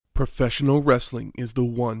Professional wrestling is the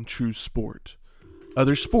one true sport.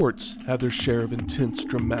 Other sports have their share of intense,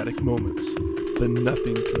 dramatic moments, but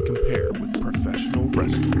nothing can compare with professional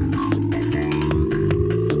wrestling.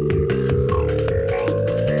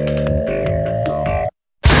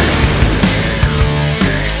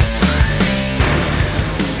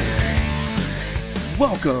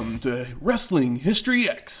 Welcome to Wrestling History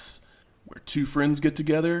X, where two friends get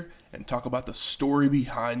together and talk about the story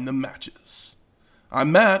behind the matches.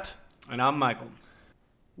 I'm Matt. And I'm Michael.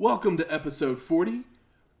 Welcome to episode 40,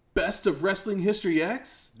 Best of Wrestling History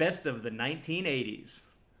X. Best of the 1980s.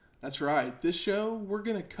 That's right. This show, we're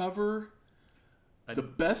going to cover the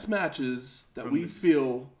best matches that we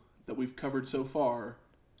feel that we've covered so far,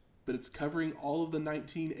 but it's covering all of the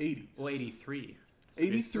 1980s. Well, 83.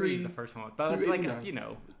 83 is the first one. But it's like,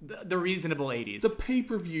 the reasonable 80s. The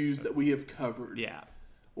pay-per-views that we have covered. Yeah.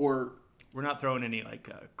 Or... We're not throwing any,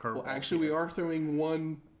 curveballs. Well, actually, we are throwing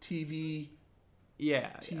one TV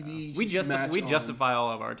We justify all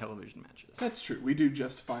of our television matches. That's true. We do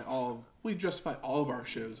justify all of our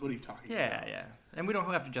shows. What are you talking about? Yeah. And we don't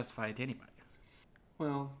have to justify it to anybody.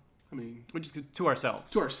 Well, I mean... We just to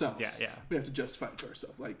ourselves. To ourselves. Yeah. We have to justify it to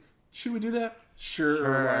ourselves. Like, should we do that?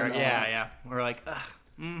 Sure. Why not? Yeah. We're like,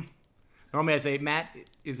 Normally I say, Matt,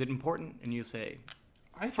 is it important? And you say...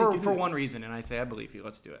 For one reason, and I say, I believe you.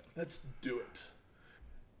 Let's do it. Let's do it.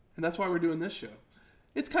 And that's why we're doing this show.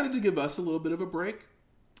 It's kind of to give us a little bit of a break.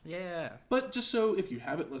 Yeah. But just so if you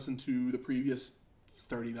haven't listened to the previous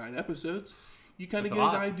 39 episodes, you kind of get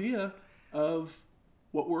an idea of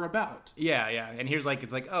what we're about. Yeah. And here's at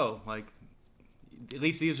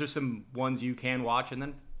least these are some ones you can watch and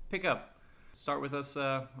then pick up. Start with us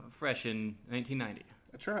fresh in 1990.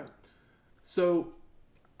 That's right. So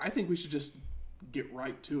I think we should just get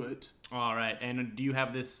right to it. All right. And do you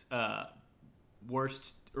have this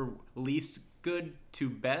worst or least good to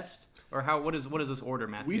best, or what is this order,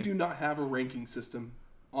 Matthew? We do not have a ranking system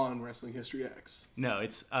on Wrestling History X. No,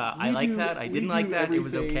 it's I like that. I didn't like that. It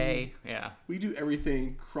was okay. Yeah. We do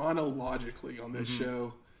everything chronologically on this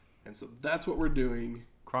show, and so that's what we're doing.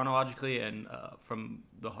 Chronologically and from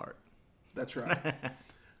the heart. That's right.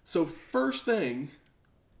 So first thing,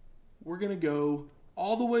 we're gonna go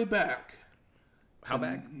all the way back. How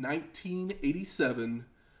back? 1987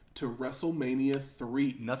 to WrestleMania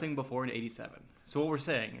 3. Nothing before in 87. So what we're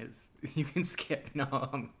saying is you can skip. No,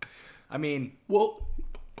 well,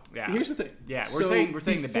 yeah. Here's the thing. Yeah, we're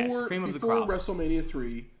saying the best cream of the crop. Before WrestleMania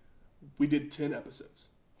 3, we did 10 episodes.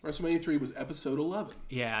 WrestleMania 3 was episode 11.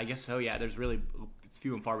 Yeah, I guess so. Yeah, there's really it's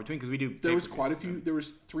few and far between because we do. There was quite a few. There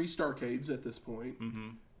was 3 Starrcades at this point.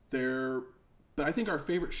 Mm-hmm. But I think our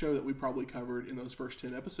favorite show that we probably covered in those first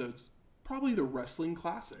 10 episodes. Probably the Wrestling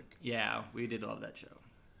Classic. Yeah, we did love that show.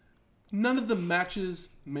 None of the matches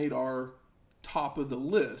made our top of the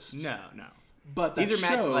list. No. But that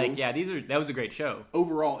that was a great show.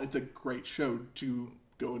 Overall, it's a great show to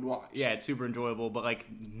go and watch. Yeah, it's super enjoyable, but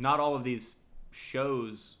not all of these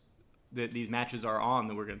shows that these matches are on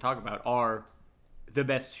that we're going to talk about are the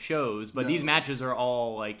best shows, but these matches are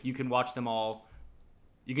all you can watch them all.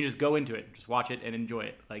 You can just go into it, just watch it and enjoy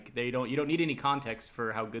it. You don't need any context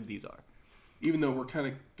for how good these are. Even though we're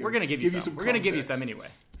going to give you some. We're going to give you some anyway.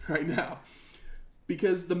 Right now.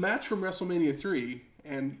 Because the match from WrestleMania 3,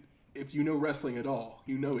 and if you know wrestling at all,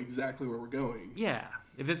 you know exactly where we're going. Yeah.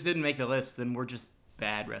 If this didn't make the list, then we're just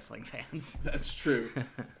bad wrestling fans. That's true.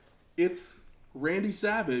 It's Randy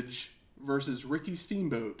Savage versus Ricky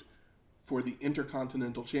Steamboat for the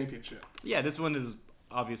Intercontinental Championship. Yeah, this one is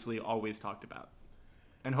obviously always talked about.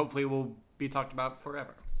 And hopefully will be talked about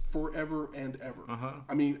forever. Forever and ever. Uh-huh.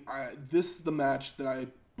 This is the match that I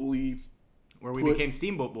believe... Where we became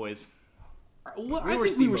Steamboat Boys. Well,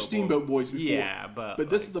 we were Steamboat Boys before. Yeah, but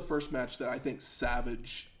this is the first match that I think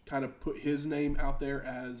Savage kind of put his name out there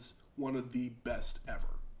as one of the best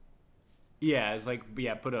ever. Yeah, it's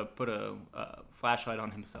put a flashlight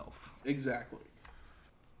on himself. Exactly.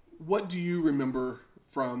 What do you remember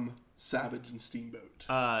from Savage and Steamboat?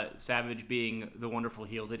 Savage being the wonderful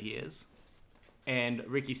heel that he is. And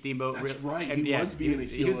Ricky Steamboat... That's right. He was being a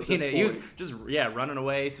heel at this point. He was just, running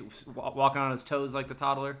away, walking on his toes like the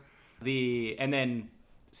toddler. And then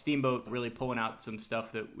Steamboat really pulling out some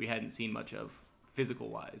stuff that we hadn't seen much of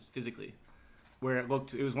physically. Where it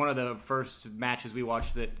was one of the first matches we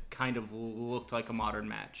watched that kind of looked like a modern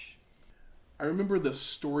match. I remember the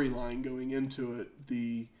storyline going into it.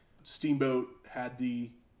 The Steamboat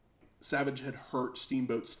Savage had hurt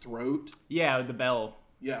Steamboat's throat. Yeah, with the bell.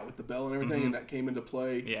 Yeah, with the bell and everything, and that came into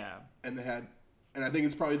play. Yeah. And I think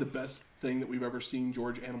it's probably the best thing that we've ever seen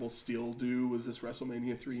George Animal Steel do was this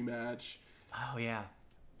WrestleMania 3 match. Oh, yeah.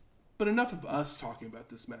 But enough of us talking about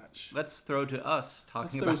this match. Let's throw to us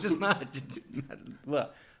talking about this match. Well,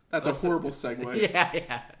 that's a horrible segue.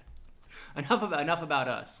 Yeah. Enough about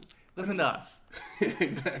us. Listen to us.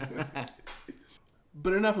 Exactly.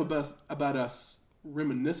 But enough about us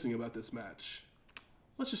reminiscing about this match.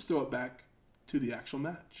 Let's just throw it back to the actual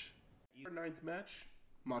match. Our 9th match,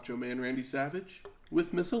 Macho Man Randy Savage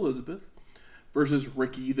with Miss Elizabeth versus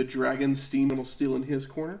Ricky the Dragon Steamboat Steel in his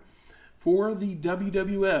corner for the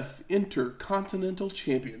WWF Intercontinental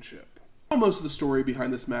Championship. Most of the story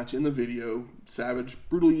behind this match in the video, Savage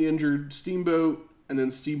brutally injured Steamboat, and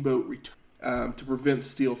then Steamboat returned to prevent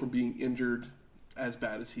Steel from being injured as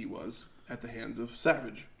bad as he was at the hands of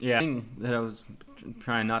Savage. Yeah, the thing that I was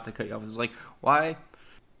trying not to cut you off is like, why,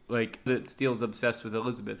 like, that Steel's obsessed with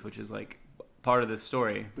Elizabeth, which is like part of this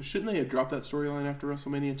story. But shouldn't they have dropped that storyline after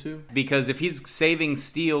WrestleMania 2? Because if he's saving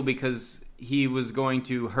Steel because he was going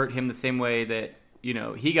to hurt him the same way that, you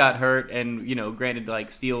know, he got hurt, and, you know, granted, like,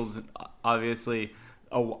 Steel's obviously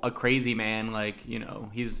a crazy man, like, you know,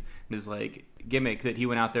 he's his, like, gimmick that he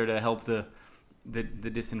went out there to help the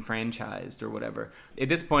disenfranchised or whatever. At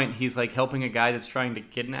this point, he's like helping a guy that's trying to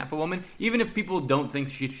kidnap a woman, even if people don't think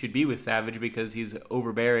she should be with Savage because he's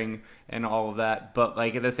overbearing and all of that. But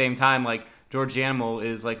like at the same time, like George Animal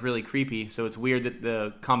is like really creepy, so it's weird that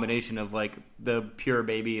the combination of like the pure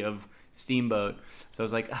baby of Steamboat. So I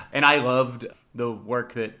was like, and I loved the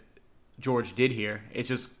work that George did here. It's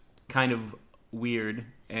just kind of weird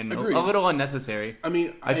and a little unnecessary. I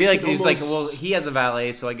mean, I feel like he's like, well, he has a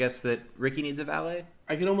valet, so I guess that Ricky needs a valet.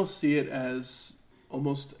 I can almost see it as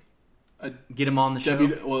almost a get him on the show.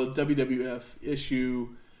 WWF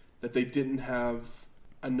issue that they didn't have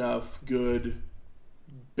enough good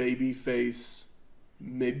babyface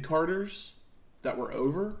mid-carders that were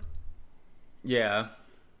over. Yeah.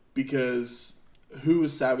 Because who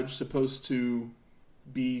was Savage supposed to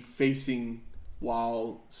be facing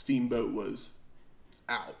while Steamboat was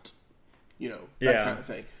out? You know, that kind of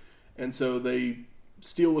thing. And so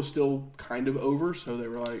Steel was still kind of over, so they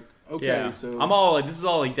were like, okay, so... I'm all like, this is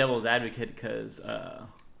all like devil's advocate because,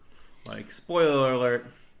 like, spoiler alert.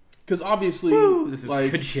 Because obviously... Woo, this is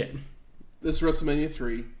like, good shit. This is WrestleMania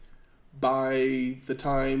 3. By the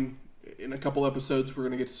time, in a couple episodes, we're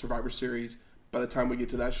going to get to Survivor Series. By the time we get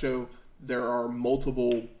to that show, there are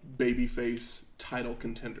multiple babyface title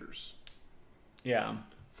contenders. Yeah.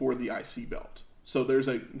 For the IC belt. So there's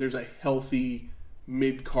a healthy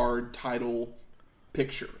mid-card title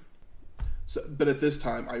picture. So, but at this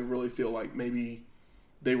time, I really feel like maybe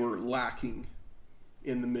they were lacking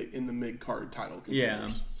in the mid-card title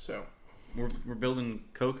contenders. Yeah. So we're building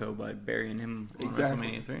Coco by burying him on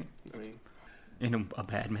WrestleMania 3. I mean, in a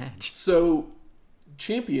bad match. So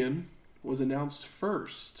champion was announced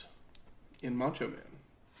first in Macho Man.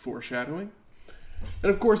 Foreshadowing. And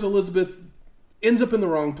of course, Elizabeth ends up in the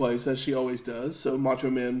wrong place, as she always does. So Macho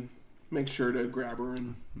Man makes sure to grab her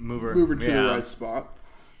and move her to the right spot.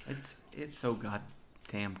 It's so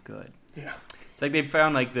goddamn good. Yeah. It's like they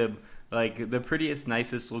found like the prettiest,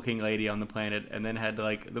 nicest looking lady on the planet, and then had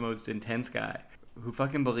like the most intense guy who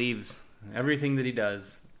fucking believes everything that he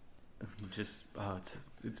does. Just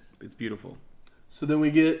it's beautiful. So then we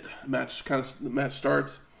get the match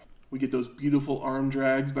starts. We get those beautiful arm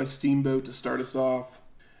drags by Steamboat to start us off.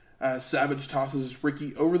 Savage tosses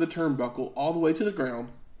Ricky over the turnbuckle all the way to the ground,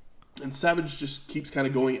 and Savage just keeps kind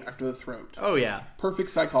of going after the throat. Oh yeah,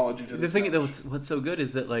 perfect psychology to this. The thing what's so good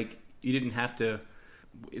is that like you didn't have to.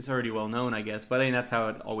 It's already well known, I guess, but I mean that's how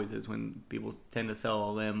it always is when people tend to sell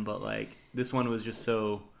a limb. But like this one was just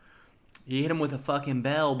so. He hit him with a fucking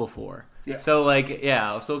bell before. Yeah. So like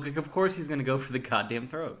so of course he's gonna go for the goddamn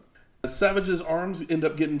throat. Savage's arms end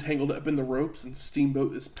up getting tangled up in the ropes, and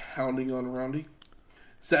Steamboat is pounding on Randy.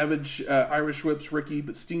 Savage Irish whips Ricky,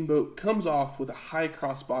 but Steamboat comes off with a high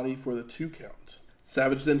crossbody for the 2 count.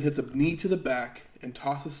 Savage then hits a knee to the back and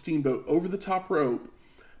tosses Steamboat over the top rope,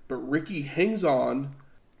 but Ricky hangs on,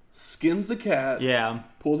 skins the cat,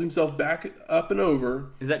 pulls himself back up and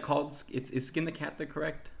over. Is that called? Is skin the cat the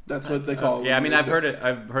correct? That's what they call it. Yeah, I mean I've heard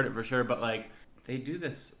it for sure, but like they do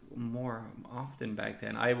this more often back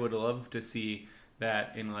then. I would love to see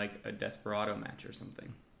that in like a Desperado match or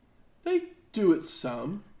something. They do it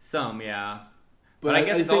some, yeah. But I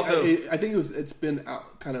guess I think it's been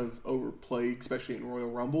kind of overplayed, especially in Royal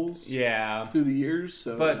Rumbles. Yeah, through the years.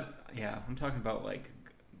 So, but yeah, I'm talking about like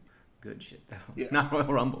good shit though, not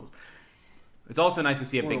Royal Rumbles. It's also nice to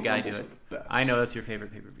see a big guy do it. I know that's your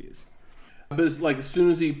favorite pay-per-views. But it's like as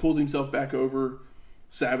soon as he pulls himself back over,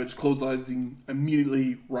 Savage clotheslining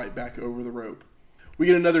immediately right back over the rope. We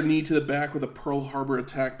get another knee to the back with a Pearl Harbor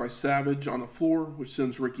attack by Savage on the floor, which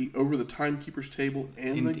sends Ricky over the timekeeper's table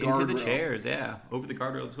and the guardrail. Into the chairs, yeah. Over the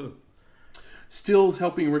guardrail, too. Stills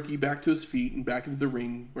helping Ricky back to his feet and back into the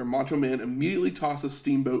ring, where Macho Man immediately tosses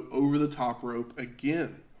Steamboat over the top rope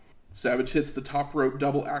again. Savage hits the top rope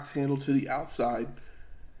double axe handle to the outside,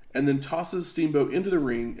 and then tosses Steamboat into the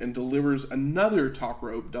ring and delivers another top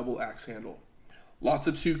rope double axe handle. Lots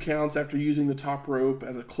of 2 counts after using the top rope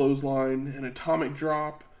as a clothesline, an atomic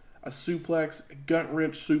drop, a suplex, a gut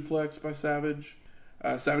wrench suplex by Savage.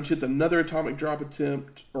 Savage hits another atomic drop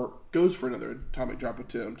attempt, or goes for another atomic drop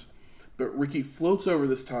attempt, but Ricky floats over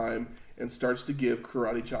this time and starts to give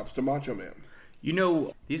karate chops to Macho Man. You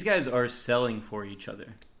know, these guys are selling for each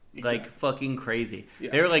other. Exactly. Like, fucking crazy.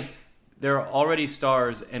 Yeah. They're already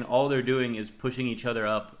stars, and all they're doing is pushing each other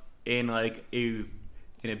up in, like, in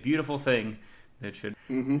a beautiful thing. It should.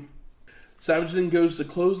 Mm-hmm. Savage then goes to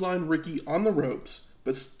clothesline Ricky on the ropes,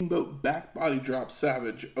 but Steamboat back body drops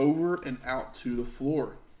Savage over and out to the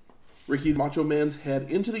floor. Ricky Macho Man's head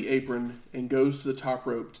into the apron and goes to the top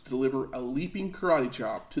rope to deliver a leaping karate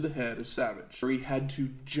chop to the head of Savage, where he had to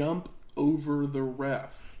jump over the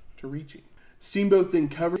ref to reach him. Steamboat then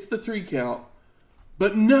covers the 3 count,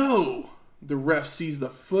 but no! The ref sees the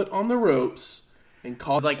foot on the ropes and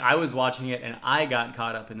calls... It's like I was watching it and I got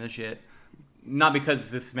caught up in this shit. Not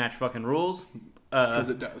because this match fucking rules, because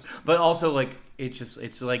it does, but also like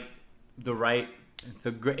it's like the right. It's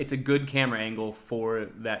a good camera angle for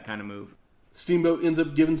that kind of move. Steamboat ends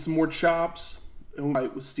up giving some more chops, and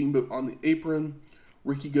fight with Steamboat on the apron.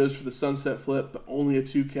 Ricky goes for the sunset flip, but only a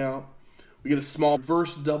 2 count. We get a small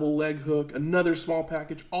reverse double leg hook, another small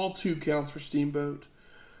package, all 2 counts for Steamboat.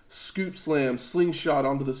 Scoop slam, slingshot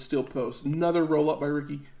onto the steel post, another roll up by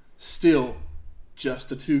Ricky, still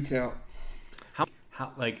just a 2 count.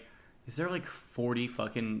 How like, is there like 40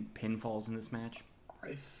 fucking pinfalls in this match?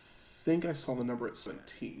 I think I saw the number at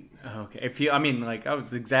 17. Okay. I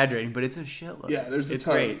was exaggerating, but it's a shitload. Yeah, there's a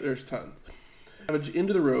ton. Great. There's tons. Savage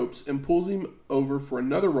into the ropes and pulls him over for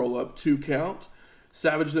another roll-up, 2 count.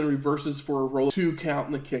 Savage then reverses for a roll-up, 2 count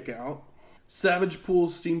and the kick out. Savage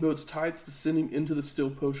pulls Steamboat's tights to send him into the steel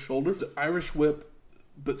post shoulder. The Irish whip,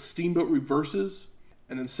 but Steamboat reverses,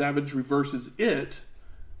 and then Savage reverses it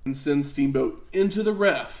and sends Steamboat into the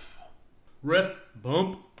ref. Ref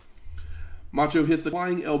bump. Macho hits the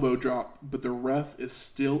flying elbow drop, but the ref is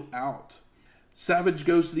still out. Savage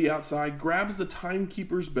goes to the outside, grabs the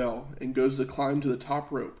timekeeper's bell, and goes to climb to the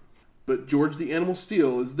top rope. But George the Animal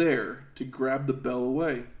Steel is there to grab the bell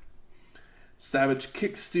away. Savage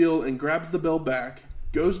kicks Steel and grabs the bell back,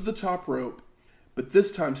 goes to the top rope, but this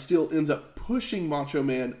time Steel ends up pushing Macho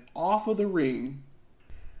Man off of the ring.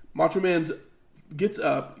 Macho Man gets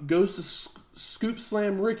up, goes to scoop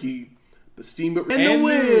slam Ricky, but Steamboat and the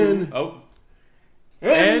win. Oh.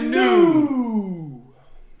 And new.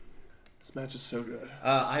 This match is so good.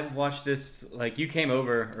 I've watched this, like, you came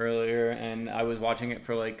over earlier, and I was watching it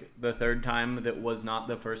for, like, the 3rd time that was not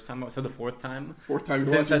the first time, so the 4th time. 4th time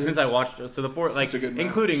since I watched it. So the 4th, like,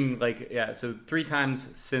 including, match. like, yeah, so 3 times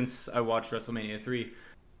since I watched WrestleMania 3.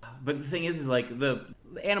 But the thing is like, the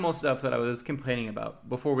animal stuff that I was complaining about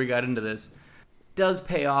before we got into this does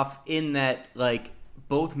pay off in that, like,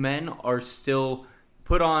 both men are still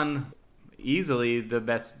put on easily the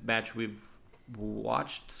best match we've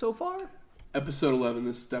watched so far. Episode 11,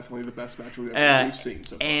 this is definitely the best match we've seen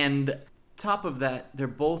so far. And top of that, they're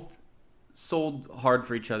both sold hard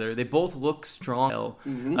for each other. They both look strong.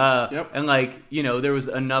 Mm-hmm. Yep. And, like, you know, there was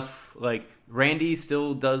enough, like, Randy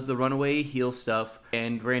still does the runaway heel stuff,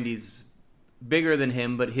 and Randy's bigger than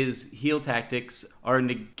him, but his heel tactics are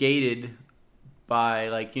negated by,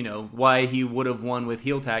 like, you know, why he would have won with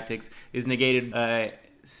heel tactics is negated by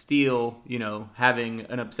Steel, you know, having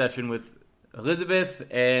an obsession with Elizabeth,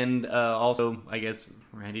 and also, I guess,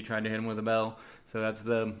 Randy tried to hit him with a bell, so that's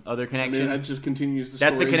the other connection. I mean, that just continues the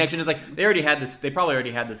story. That's the connection. It's like they already had this. They probably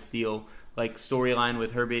already had the Steel, like, storyline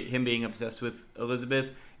with him being obsessed with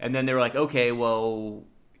Elizabeth, and then they were like, okay, well,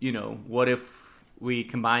 you know, what if we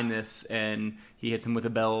combine this and he hits him with a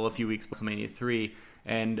bell a few weeks before WrestleMania 3,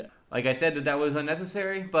 and like I said, that was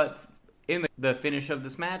unnecessary, but in the finish of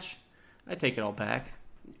this match, I take it all back.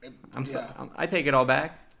 I take it all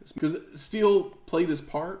back. Because Steel played his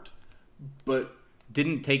part, but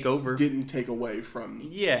didn't take over. Didn't take away from what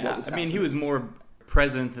was happening. I mean, he was more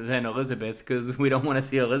present than Elizabeth, because we don't want to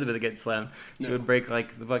see Elizabeth get slammed. She would break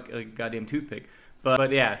like a goddamn toothpick.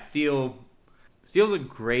 But yeah, Steel's a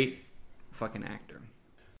great fucking actor.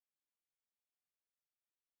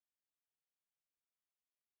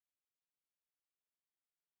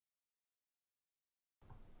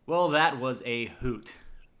 Well, that was a hoot.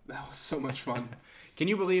 That was so much fun. Can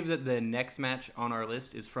you believe that the next match on our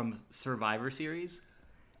list is from Survivor Series?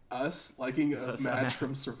 Us liking a match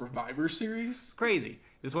from Survivor Series? It's crazy.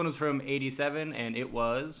 This one was from 87, and it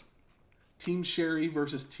was... Team Sherry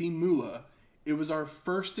versus Team Moolah. It was our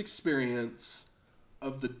first experience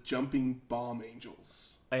of the Jumping Bomb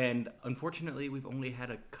Angels. And unfortunately, we've only had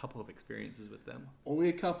a couple of experiences with them. Only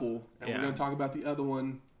a couple, and we're going to talk about the other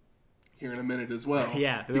one here in a minute as well.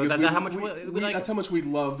 Yeah, because that's how much that's how much we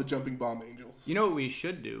love the Jumping Bomb Angels. You know what we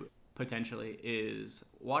should do, potentially, is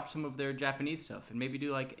watch some of their Japanese stuff and maybe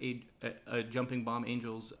do like a Jumping Bomb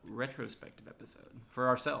Angels retrospective episode for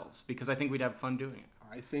ourselves, because I think we'd have fun doing it.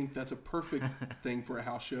 I think that's a perfect thing for a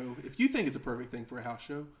house show. If you think it's a perfect thing for a house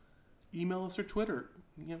show, email us or tweet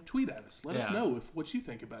at us. Let us know what you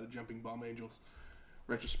think about a Jumping Bomb Angels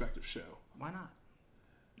retrospective show. Why not?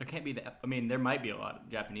 There can't be there might be a lot of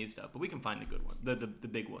Japanese stuff, but we can find the good ones, the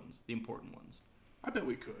big ones, the important ones. I bet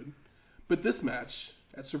we could. But this match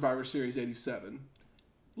at Survivor Series 87,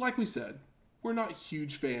 like we said, we're not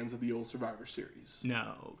huge fans of the old Survivor Series.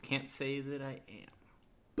 No, can't say that I am.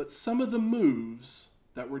 But some of the moves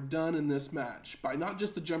that were done in this match by not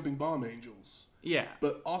just the Jumping Bomb Angels,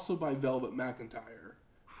 but also by Velvet McIntyre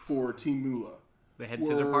for Team Moolah. The head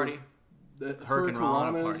scissor party? The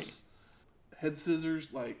Hurricanrana party. Head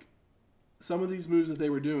scissors, like, some of these moves that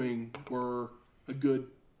they were doing were a good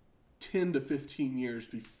 10 to 15 years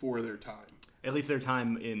before their time. At least their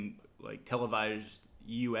time in, like, televised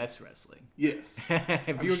U.S. wrestling. Yes.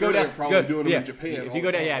 If you they're probably doing them in Japan. If you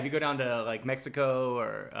go down to like Mexico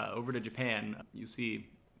or over to Japan, you see,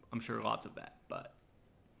 I'm sure, lots of that,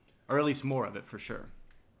 or at least more of it for sure.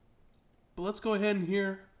 But let's go ahead and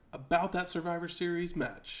hear about that Survivor Series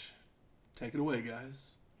match. Take it away,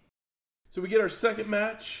 guys. So we get our second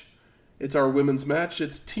match. It's our women's match.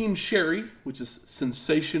 It's Team Sherry, which is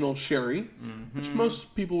Sensational Sherry, which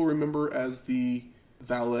most people remember as the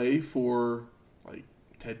valet for like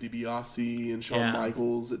Ted DiBiase and Shawn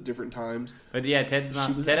Michaels at different times. But yeah, Ted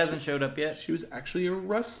hasn't showed up yet. She was actually a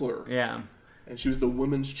wrestler. Yeah. And she was the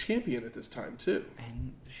women's champion at this time, too.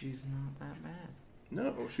 And she's not that bad.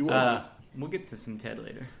 No, she wasn't. We'll get to some Ted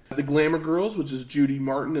later. The Glamour Girls, which is Judy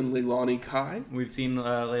Martin and Leilani Kai. We've seen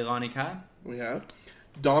Leilani Kai. We have.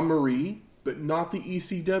 Dawn Marie, but not the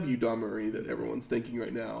ECW Dawn Marie that everyone's thinking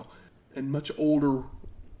right now. And much older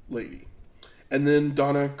lady. And then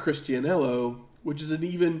Donna Christianello, which is an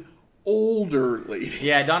even older lady.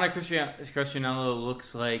 Yeah, Donna Christianello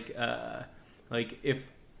looks like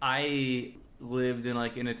if I lived in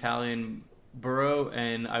like an Italian borough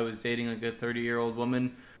and I was dating like a 30-year-old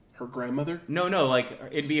woman. Her grandmother? No, like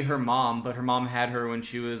it'd be her mom, but her mom had her when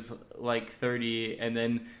she was like 30 and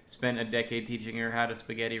then spent a decade teaching her how to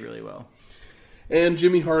spaghetti really well. And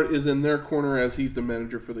Jimmy Hart is in their corner as he's the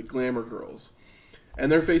manager for the Glamour Girls.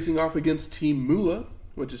 And they're facing off against Team Moolah,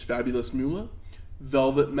 which is Fabulous Moolah,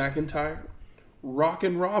 Velvet McIntyre,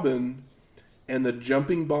 Rockin' Robin, and the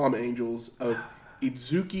Jumping Bomb Angels of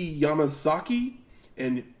Itsuki Yamazaki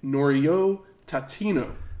and Norio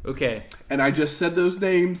Tatino. Okay. And I just said those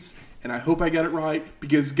names, and I hope I got it right,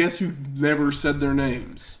 because guess who never said their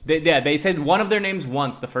names? They said one of their names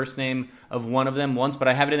once, the first name of one of them once, but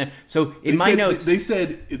I have it in there. So in my notes... They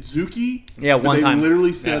said Itsuki. Yeah, one time. They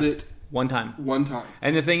literally said it... One time.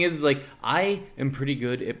 And the thing is, like, I am pretty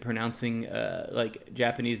good at pronouncing, like,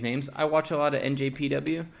 Japanese names. I watch a lot of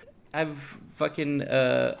NJPW. I've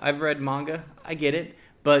read manga. I get it.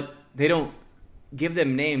 But they don't give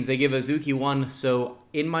them names. They give Azuki one. So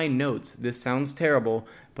in my notes, this sounds terrible,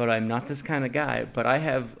 but I'm not this kind of guy. But I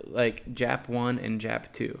have, like, Jap 1 and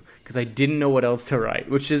Jap 2. Because I didn't know what else to write,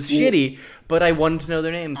 which is shitty. But I wanted to know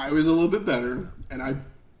their names. I was a little bit better. And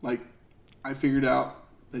I figured out.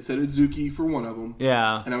 They said Itsuki for one of them.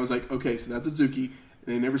 Yeah. And I was like, okay, so that's Itsuki.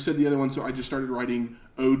 And they never said the other one, so I just started writing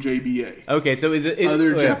OJBA. Okay, so is it...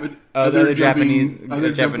 Other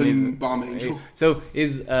Japanese bomb angel. So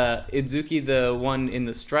is Itsuki the one in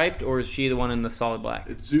the striped, or is she the one in the solid black?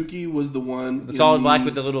 Itsuki was the one... The solid black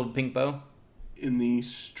with the little pink bow? In the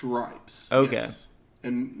stripes. Okay. Yes.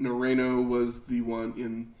 And Noreno was the one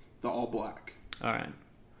in the all black. All right.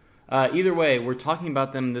 Either way, we're talking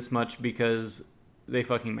about them this much because... they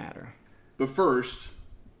fucking matter. But first,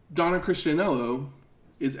 Donna Christianello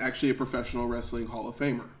is actually a professional wrestling Hall of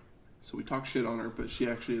Famer. So we talk shit on her, but she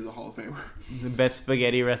actually is a Hall of Famer. The best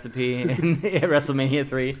spaghetti recipe in WrestleMania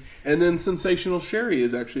 3. And then Sensational Sherry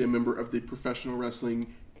is actually a member of the Professional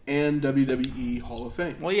Wrestling and WWE Hall of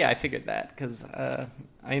Fame. Well, yeah, I figured that because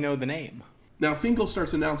I know the name. Now, Finkel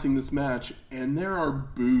starts announcing this match, and there are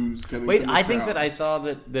boos coming from the crowd. think that I saw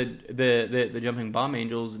that the Jumping Bomb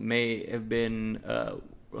Angels may have been,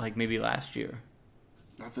 like, maybe last year.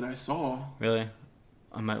 Not that I saw. Really?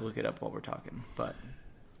 I might look it up while we're talking, but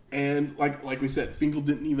And like we said, Finkel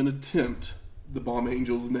didn't even attempt the Bomb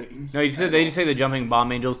Angels' names. no, they just say the Jumping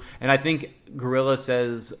Bomb Angels, and I think Gorilla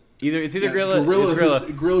says it's either Gorilla. It's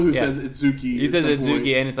Gorilla. Gorilla who Yeah. says Itsuki. He says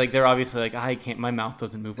Itsuki, and it's like they're obviously like, I can't. My mouth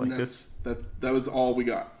doesn't move like this. That was all we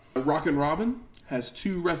got. Rockin' Robin has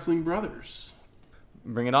 2 wrestling brothers.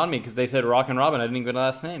 Bring it on me, because they said Rockin' Robin. I didn't even get a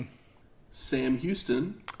last name. Sam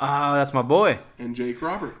Houston Oh, that's my boy. and Jake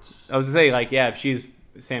Roberts. I was gonna say, like, yeah, if she's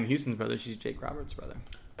Sam Houston's brother, she's Jake Roberts' brother.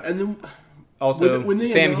 And then Also, when they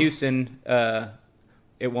Sam announced- Houston,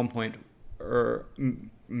 at one point, or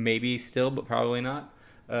maybe still, but probably not,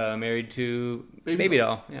 married to Baby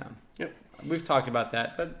Doll. Yeah. Yep. We've talked about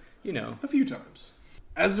that, but, you know. a few times.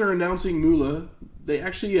 As they're announcing Moolah, they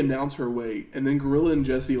actually announce her weight, and then Gorilla and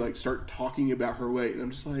Jesse like start talking about her weight, and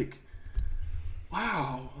I'm just like,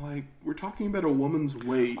 wow, like we're talking about a woman's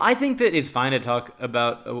weight. I think that it's fine to talk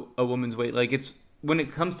about a woman's weight. Like, it's when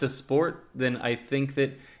it comes to sport, then I think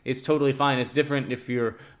that it's totally fine. It's different if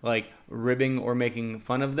you're like ribbing or making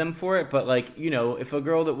fun of them for it. But like, you know, if a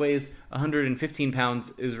girl that weighs 115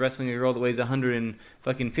 pounds is wrestling a girl that weighs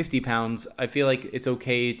 150 pounds, I feel like it's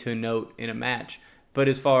okay to note in a match. But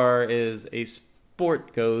as far as a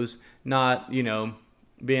sport goes, not, you know,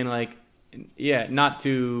 being like, yeah, not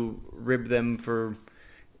to rib them for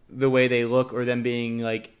the way they look or them being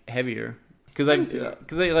like heavier. Because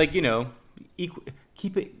they like, you know,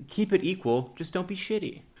 keep it equal. Just don't be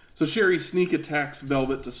shitty. So Sherry sneak attacks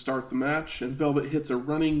Velvet to start the match, and Velvet hits a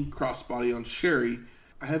running crossbody on Sherry.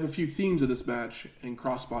 I have a few themes of this match, and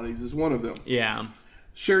crossbodies is one of them. Yeah.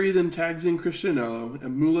 Sherry then tags in Christianello,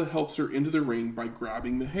 and Moolah helps her into the ring by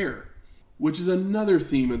grabbing the hair, which is another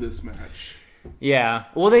theme of this match. Yeah.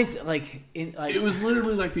 Well, they It was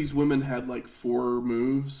literally like these women had like 4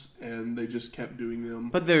 moves, and they just kept doing them.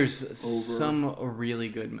 But there's some really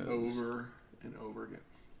good moves. Over and over again.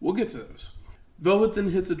 We'll get to those. Velvet then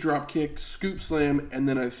hits a drop kick, scoop slam, and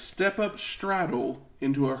then a step-up straddle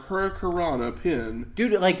into a Hurricanrana pin.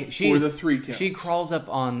 Dude, like for the 3 count. She crawls up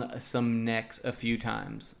on some necks a few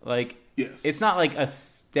times. Like, yes. It's not like a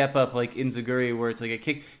step up like Enziguri where it's like a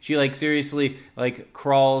kick. She like seriously like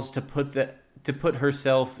crawls to put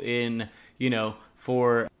herself in, you know,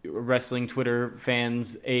 for wrestling Twitter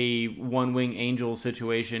fans, a one-wing angel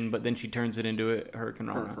situation, but then she turns it into a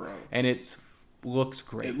Hurricanrana. And it looks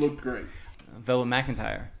great. It looked great. Velvet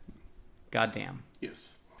McIntyre. Goddamn.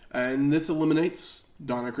 Yes. And this eliminates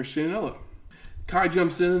Donna Christianello. Kai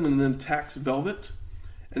jumps in and then attacks Velvet.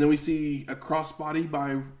 And then we see a crossbody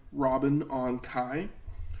by Robin on Kai.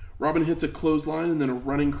 Robin hits a clothesline and then a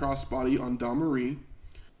running crossbody on Dawn Marie.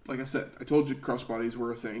 Like I said, I told you crossbodies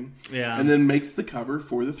were a thing. Yeah. And then makes the cover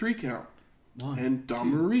for the 3 count. And Dawn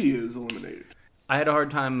Marie is eliminated. I had a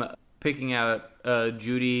hard time picking out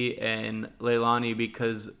Judy and Leilani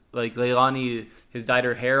because like Leilani has dyed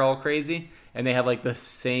her hair all crazy, and they have like the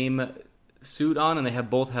same suit on, and they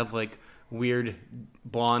both have like weird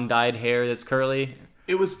blonde dyed hair that's curly.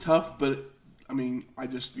 It was tough, but I mean, I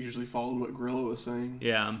just usually followed what Gorilla was saying.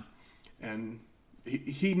 Yeah. And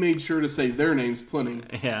he made sure to say their names plenty.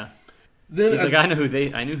 Yeah. Then he's like, I knew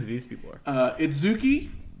who these people are. Itsuki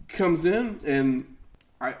comes in, and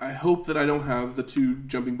I hope that I don't have the 2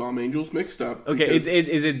 Jumping Bomb Angels mixed up. Okay, is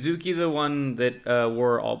Itsuki the one that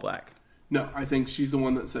wore all black? No, I think she's the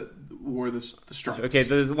one that wore the stripes. Okay,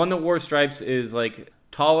 the one that wore stripes is like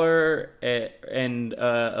taller and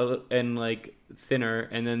like thinner,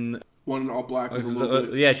 and then one in all black was a little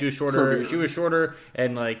bit. Yeah, she was shorter. curvier. She was shorter,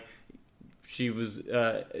 and like she was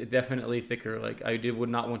definitely thicker. Like I would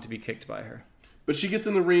not want to be kicked by her. But she gets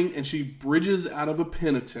in the ring and she bridges out of a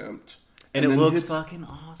pin attempt. And it looks fucking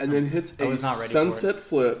awesome. And then hits a sunset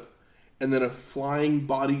flip and then a flying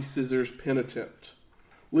body scissors pin attempt.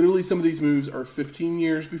 Literally, some of these moves are 15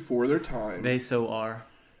 years before their time. They so are.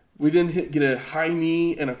 We then get a high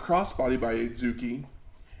knee and a crossbody by Itsuki.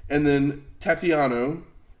 And then Tatiano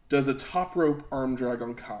does a top rope arm drag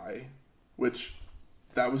on Kai, which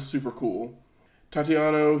that was super cool.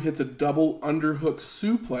 Tatiano hits a double underhook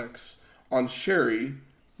suplex on Sherry,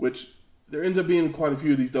 which there ends up being quite a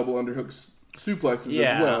few of these double underhook suplexes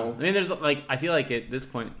as well. I mean, there's like, I feel like at this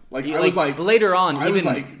point, later on,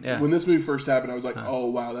 yeah. When this move first happened, I was like, oh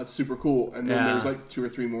wow, that's super cool. And then there was like 2 or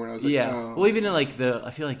 3 more, and I was like, oh. Well, even in like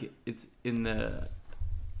I feel like it's in the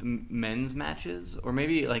men's matches, or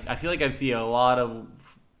maybe like I feel like I've seen a lot of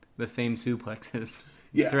the same suplexes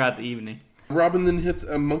throughout the evening. Robin then hits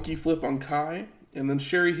a monkey flip on Kai, and then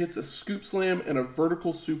Sherry hits a scoop slam and a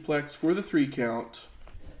vertical suplex for the 3 count,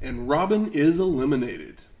 and Robin is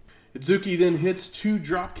eliminated. Itsuki then hits 2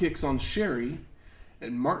 drop kicks on Sherry,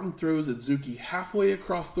 and Martin throws Itsuki halfway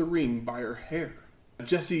across the ring by her hair.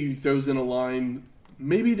 Jesse throws in a line,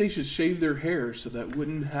 maybe they should shave their hair so that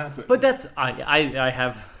wouldn't happen. But that's I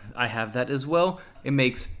have that as well. It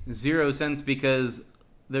makes zero sense because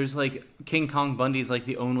there's like King Kong Bundy's like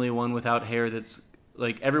the only one without hair that's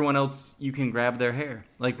like everyone else you can grab their hair.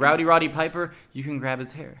 Like Rowdy Roddy Piper, you can grab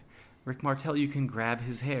his hair. Rick Martel, you can grab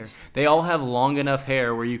his hair. They all have long enough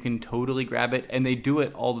hair where you can totally grab it, and they do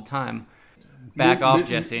it all the time. Back off,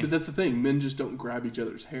 Jesse. But that's the thing. Men just don't grab each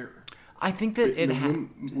other's hair. I think that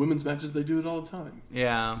women's matches, they do it all the time.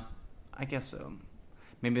 Yeah, I guess so.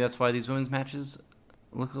 Maybe that's why these women's matches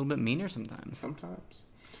look a little bit meaner sometimes. Sometimes.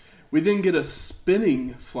 We then get a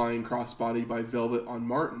spinning flying crossbody by Velvet on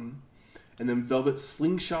Martin, and then Velvet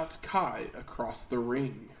slingshots Kai across the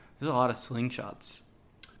ring. There's a lot of slingshots.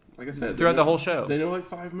 Like I said, throughout the whole show. They know like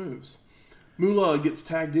 5 moves. Moolah gets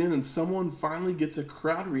tagged in, and someone finally gets a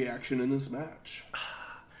crowd reaction in this match.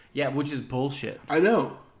 Yeah, which is bullshit. I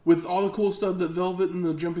know. With all the cool stuff that Velvet and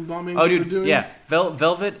the Jumping Bomb Angels are doing. Yeah.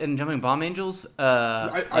 Velvet and Jumping Bomb Angels.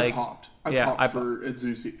 I popped. I popped for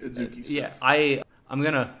Adzuki stuff. Yeah, I'm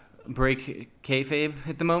going to break kayfabe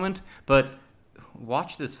at the moment, but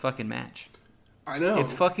watch this fucking match. I know.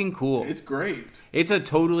 It's fucking cool. It's great. It's a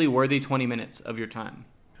totally worthy 20 minutes of your time.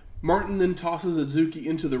 Martin then tosses Adzuki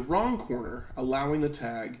into the wrong corner, allowing the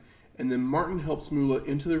tag, and then Martin helps Moolah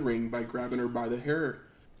into the ring by grabbing her by the hair.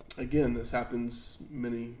 Again, this happens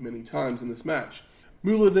many, many times in this match.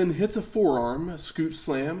 Moolah then hits a forearm, a scoop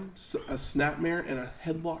slam, a snapmare, and a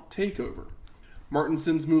headlock takeover. Martin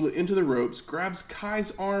sends Moolah into the ropes, grabs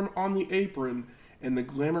Kai's arm on the apron, and the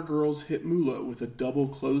Glamour Girls hit Moolah with a double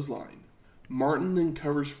clothesline. Martin then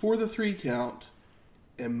covers for the 3 count,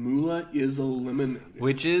 and Moolah is eliminated.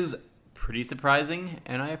 Which is pretty surprising,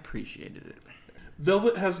 and I appreciated it.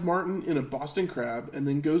 Velvet has Martin in a Boston Crab and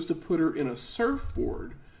then goes to put her in a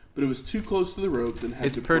surfboard, but it was too close to the ropes and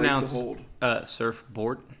had to break the hold. It's pronounced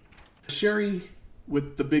surfboard. Sherry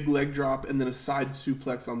with the big leg drop and then a side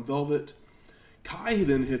suplex on Velvet. Kai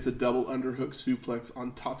then hits a double underhook suplex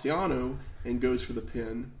on Tatiano and goes for the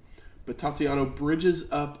pin, but Tatiano bridges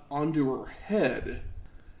up onto her head.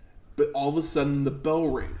 But all of a sudden, the bell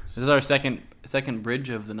rings. This is our second bridge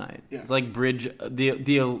of the night. Yeah. It's like bridge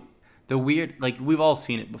the weird, like we've all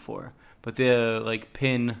seen it before, but the like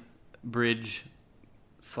pin bridge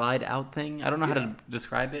slide out thing. I don't know how to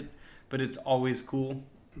describe it, but it's always cool.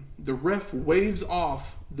 The ref waves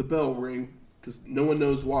off the bell ring because no one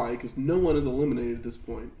knows why, because no one is eliminated at this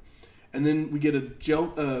point. And then we get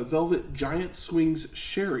a Velvet giant swings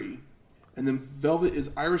Sherry. And then Velvet is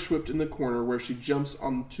Irish whipped in the corner where she jumps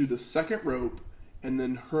onto the second rope and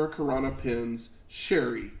then Hurricanrana pins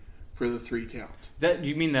Sherry for the 3 count. Is that,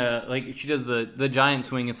 you mean she does the giant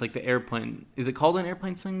swing, it's like the airplane. Is it called an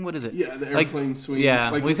airplane swing? What is it? Yeah, the airplane swing.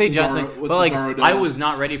 Yeah, like we say giant swing. But like, I was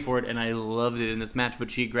not ready for it and I loved it in this match, but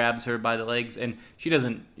she grabs her by the legs and she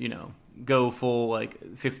doesn't, go full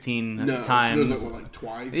like 15 times. She does it like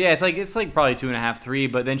twice. Yeah, it's like probably 2.5, 3,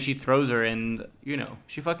 but then she throws her and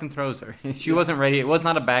she fucking throws her. She wasn't ready. It was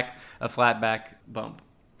not a flat back bump.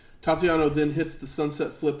 Tatiano then hits the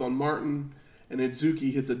sunset flip on Martin, and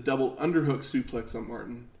Adzuki hits a double underhook suplex on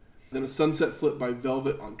Martin. Then a sunset flip by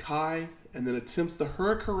Velvet on Kai, and then attempts the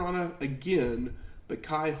Hurricanrana again, but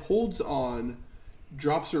Kai holds on,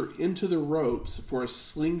 drops her into the ropes for a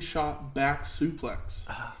slingshot back suplex.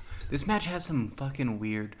 This match has some fucking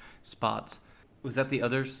weird spots. Was that the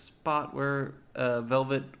other spot where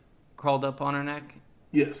Velvet crawled up on her neck?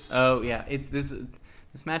 Yes. Oh yeah, it's this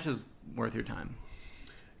match is worth your time.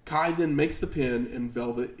 Kai then makes the pin, and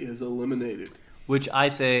Velvet is eliminated. Which I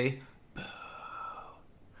say,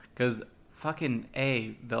 because fucking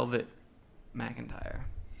Velvet McIntyre.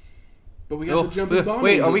 But we got the Jumping Bomb.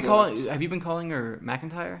 Wait, are we calling? Have you been calling her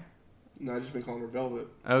McIntyre? No, I've just been calling her Velvet.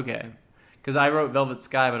 Okay. Because I wrote Velvet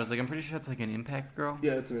Sky, but I was like, I'm pretty sure it's like an Impact girl.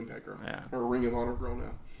 Yeah, it's an Impact girl. Yeah. Or a Ring of Honor girl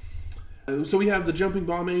now. So we have the Jumping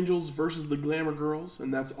Bomb Angels versus the Glamour Girls,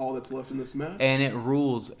 and that's all that's left in this match. And it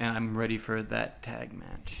rules, and I'm ready for that tag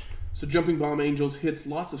match. So Jumping Bomb Angels hits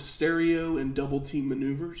lots of stereo and double team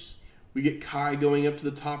maneuvers. We get Kai going up to the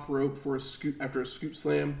top rope for after a scoop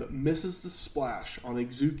slam, but misses the splash on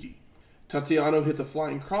Adzuki. Tatiano hits a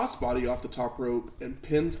flying crossbody off the top rope and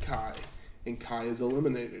pins Kai, and Kai is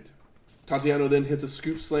eliminated. Tatiano then hits a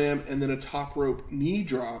scoop slam and then a top rope knee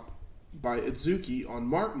drop by Adzuki on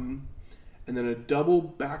Martin, and then a double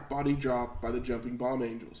back body drop by the Jumping Bomb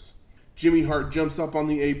Angels. Jimmy Hart jumps up on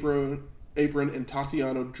the apron and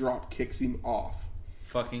Tatiano drop kicks him off.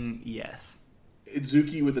 Fucking yes.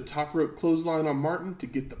 Adzuki with a top rope clothesline on Martin to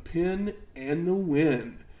get the pin and the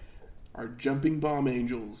win. Our Jumping Bomb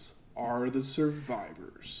Angels are the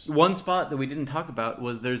survivors. One spot that we didn't talk about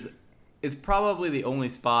was there's is probably the only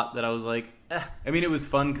spot that I was like, I mean, it was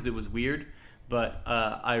fun because it was weird, but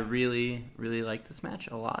I really, really liked this match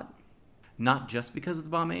a lot. Not just because of the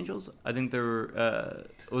Bomb Angels. I think there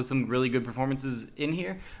was some really good performances in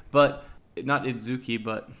here, but not Idzuki,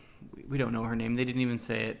 but we don't know her name. They didn't even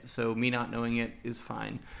say it, so me not knowing it is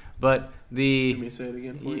fine. But Let me say it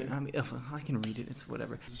again for you. I mean, I can read it. It's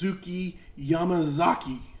whatever. Zuki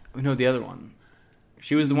Yamazaki. No, the other one.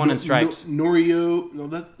 She was the one in stripes. Norio. No,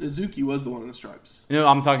 that Izuki was the one in the stripes. No,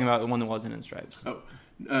 I'm talking about the one that wasn't in stripes. Oh,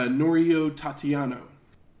 Norio Tatiano.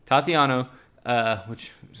 Tatiano,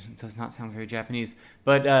 which does not sound very Japanese,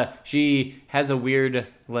 but she has a weird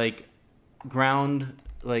ground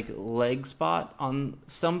leg spot on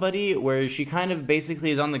somebody where she kind of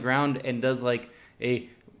basically is on the ground and does a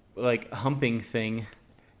humping thing.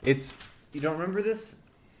 You don't remember this?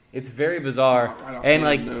 It's very bizarre, and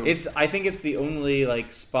no. I think it's the only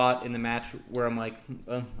spot in the match where I'm like,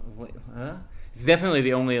 wait, huh? It's definitely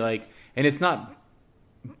the only and it's not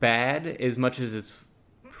bad as much as it's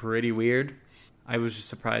pretty weird. I was just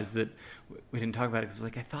surprised that we didn't talk about it because I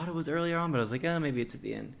thought it was earlier on, but I was like, maybe it's at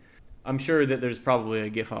the end. I'm sure that there's probably a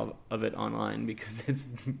GIF of it online because it's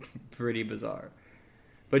pretty bizarre.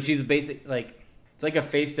 But she's it's like a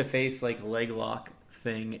face-to-face leg lock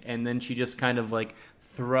thing, and then she just kind of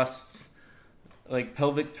thrusts,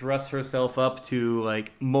 pelvic thrusts herself up to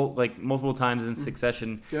multiple times in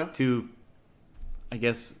succession to, I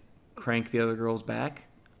guess, crank the other girl's back.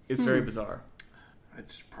 It's very bizarre. I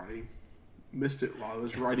just probably missed it while I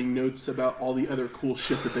was writing notes about all the other cool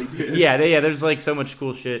shit that they did. Yeah, there's so much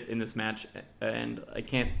cool shit in this match, and I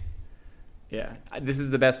can't. Yeah, this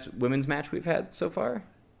is the best women's match we've had so far.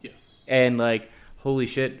 Yes. And holy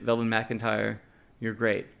shit, Velvet McIntyre, you're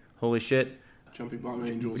great. Holy shit. Jumping Bomb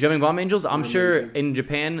Angels. Jumping Bomb Angels. I'm sure amazing. in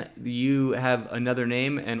Japan you have another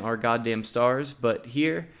name and are goddamn stars, but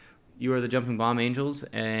here you are the Jumping Bomb Angels,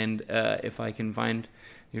 and if I can find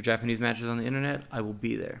your Japanese matches on the internet, I will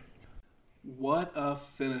be there. What a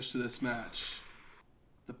finish to this match.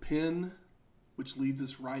 The pin, which leads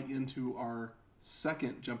us right into our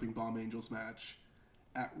second Jumping Bomb Angels match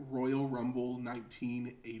at Royal Rumble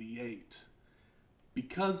 1988.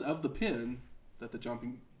 Because of the pin that the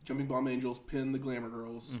Jumping Bomb Angels pinned the Glamour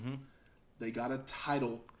Girls, they got a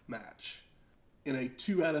title match in a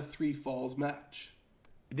 2 out of 3 falls match.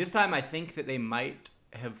 This time I think that they might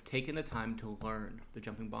have taken the time to learn the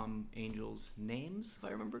Jumping Bomb Angels' names, if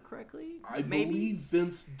I remember correctly. I believe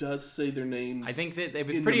Vince does say their names. I think that it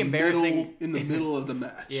was pretty embarrassing. In the middle of the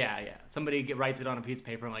match. Yeah. Somebody writes it on a piece of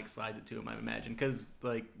paper and slides it to him, I imagine. Because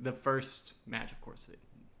the first match, of course,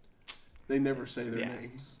 they never say their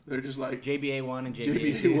names. They're just JBA1 and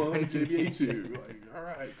JBA2. JBA1, JBA2. All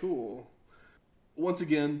right, cool. Once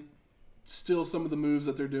again, still some of the moves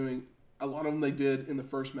that they're doing, a lot of them they did in the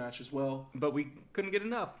first match as well. But we couldn't get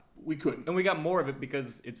enough. We couldn't. And we got more of it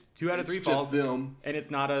because it's 2 out of 3 falls. Just them. And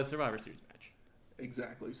it's not a Survivor Series match.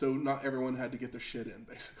 Exactly. So not everyone had to get their shit in,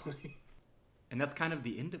 basically. And that's kind of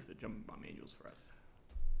the end of the Jumping Bomb Angels for us,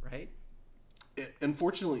 right? It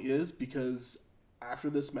unfortunately is, because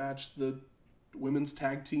after this match, the Women's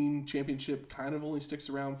Tag Team Championship kind of only sticks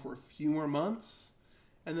around for a few more months,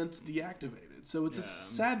 and then it's deactivated. So it's a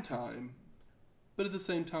sad time, but at the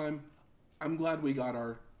same time, I'm glad we got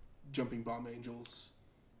our Jumping Bomb Angels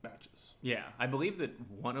matches. Yeah, I believe that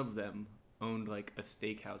one of them owned a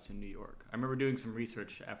steakhouse in New York. I remember doing some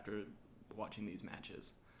research after watching these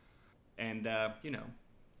matches. And,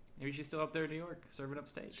 maybe she's still up there in New York serving up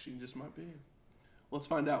steaks. She just might be. Let's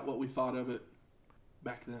find out what we thought of it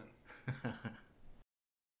back then.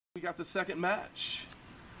 We got the second match.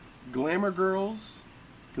 Glamour Girls,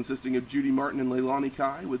 consisting of Judy Martin and Leilani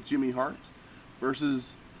Kai with Jimmy Hart,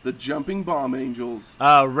 versus the Jumping Bomb Angels.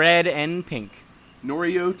 Red and pink.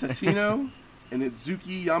 Norio Tatino and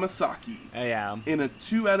Idzuki Yamasaki. Yeah. In a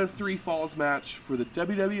 2 out of 3 falls match for the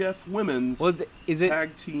WWF Women's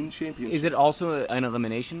Tag Team Championship. Is it also an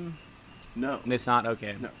elimination? No. It's not?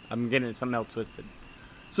 Okay. No. I'm getting something else twisted.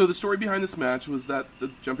 So the story behind this match was that the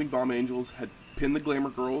Jumping Bomb Angels had pinned the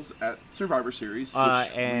Glamour Girls at Survivor Series,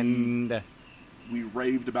 which we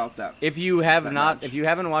raved about that. If you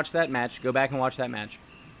haven't watched that match, go back and watch that match.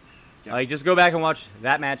 Yeah. Just go back and watch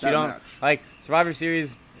that match. Survivor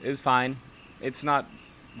Series is fine. It's not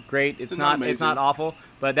great. It's not awful,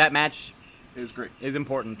 but that match is great. Is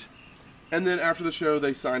important. And then after the show,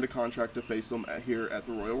 they signed a contract to face them here at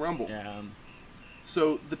the Royal Rumble. Yeah.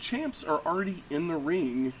 So the champs are already in the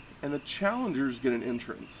ring, and the challengers get an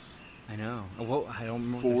entrance. I know. Well, I don't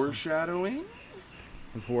remember. Foreshadowing?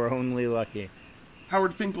 If we're only lucky.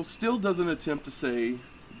 Howard Finkel still doesn't attempt to say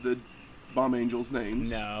the Bomb Angels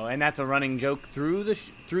names. No, and that's a running joke through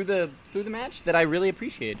the match that I really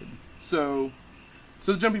appreciated. So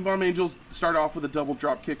the Jumping Bomb Angels start off with a double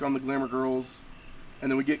drop kick on the Glamour Girls, and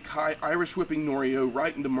then we get Kai Irish whipping Norio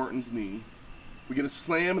right into Martin's knee. We get a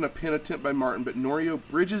slam and a pin attempt by Martin, but Norio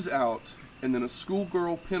bridges out, and then a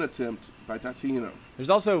schoolgirl pin attempt by Tatino. There's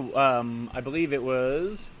also, I believe it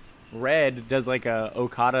was Red does like a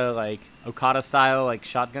Okada style like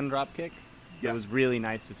shotgun drop kick. Yeah. It was really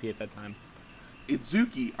nice to see at that time.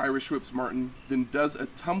 Itsuki Irish whips Martin, then does a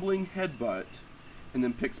tumbling headbutt, and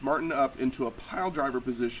then picks Martin up into a pile driver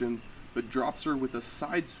position, but drops her with a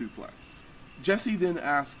side suplex. Jesse then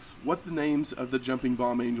asks what the names of the Jumping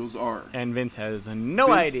Bomb Angels are. And Vince has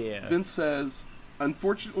no idea. Vince says,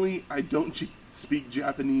 unfortunately, I don't speak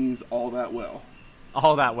Japanese all that well.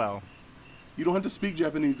 All that well. You don't have to speak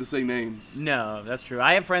Japanese to say names. No, that's true.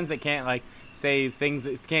 I have friends that can't like say things,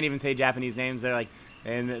 can't even say Japanese names. They're like,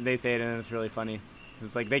 and they say it and it's really funny.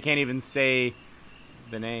 It's like they can't even say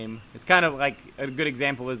the name. It's kind of like a good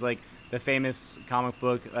example is like the famous comic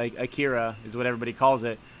book, like Akira is what everybody calls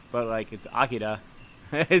it, but like it's Akira.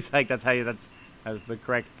 It's like that's the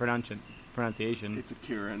correct pronunciation. It's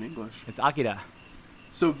Akira in English. It's Akira.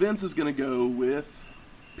 So Vince is going to go with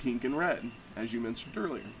Pink and Red, as you mentioned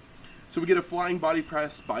earlier. So we get a flying body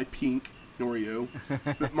press by Pink, Norio,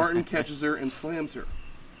 but Martin catches her and slams her.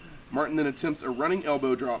 Martin then attempts a running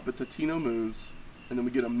elbow drop, but Tatino moves, and then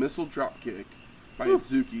we get a missile drop kick by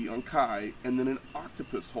Itsuki on Kai, and then an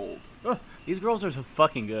octopus hold. These girls are so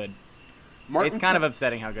fucking good. Martin it's kind of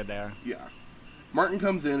upsetting how good they are. Yeah. Martin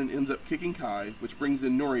comes in and ends up kicking Kai, which brings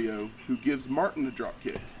in Norio, who gives Martin a drop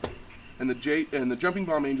kick. And the Jumping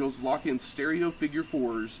Bomb Angels lock in stereo figure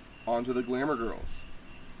fours onto the Glamour Girls.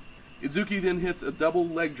 Itsuki then hits a double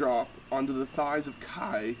leg drop onto the thighs of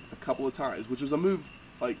Kai a couple of times, which is a move,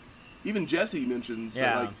 like, even Jesse mentions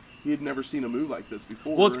that, like, he had never seen a move like this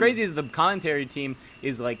before. Well, what's crazy is the commentary team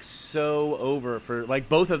is, like, so over for, like,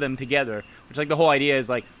 both of them together, which, like, the whole idea is,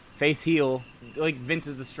 like, face heel, like, Vince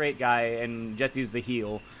is the straight guy and Jesse's the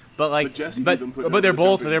heel. But, like, but they're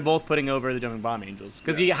both putting over the Jumping Bomb Angels.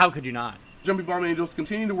 Because how could you not? Jumping Bomb Angels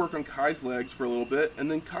continue to work on Kai's legs for a little bit, and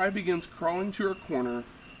then Kai begins crawling to her corner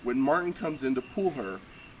when Martin comes in to pull her,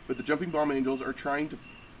 but the Jumping Bomb Angels are trying to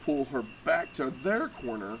pull her back to their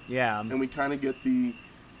corner. Yeah. And we kind of get the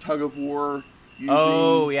tug of war we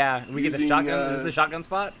get the shotgun. This is the shotgun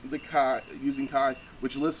spot? Using Kai,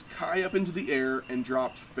 which lifts Kai up into the air and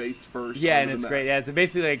dropped face first. Yeah, and it's great. Yeah, it's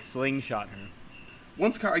basically like slingshot her.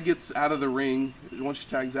 Once Kai gets out of the ring, once she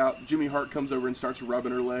tags out, Jimmy Hart comes over and starts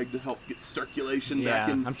rubbing her leg to help get circulation back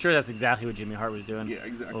in. I'm sure that's exactly what Jimmy Hart was doing. Yeah,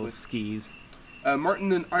 exactly. Little skis. Martin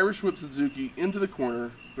then Irish whips Suzuki into the corner,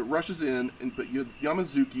 but rushes in, but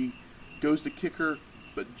Yamazuki goes to kick her,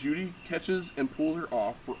 but Judy catches and pulls her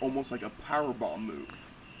off for almost like a powerbomb move.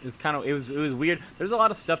 It was weird. There's a lot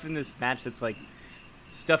of stuff in this match that's like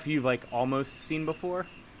stuff you've like almost seen before,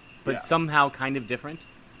 but somehow kind of different.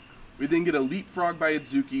 We then get a leapfrog by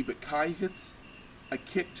Itsuki, but Kai hits a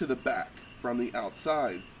kick to the back from the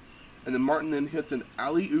outside. And then Martin then hits an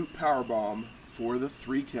alley-oop powerbomb for the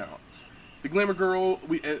 3 count. The Glamour Girl,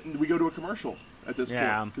 we go to a commercial at this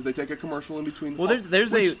point, because they take a commercial in between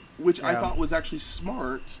the which I thought was actually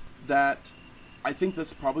smart, that I think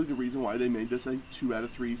that's probably the reason why they made this a 2 out of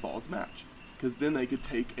 3 falls match. Because then they could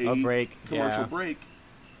take a commercial break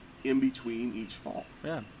in between each fall.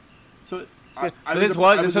 Yeah. So this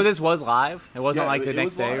was live? It wasn't like the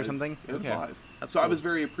next day or something? It was live. So cool. I was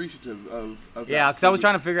very appreciative of that. Yeah, because I was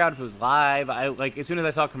trying to figure out if it was live. As soon as I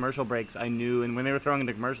saw commercial breaks, I knew, and when they were throwing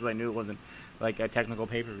into commercials, I knew it wasn't like a technical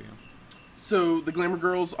pay-per-view. So the Glamour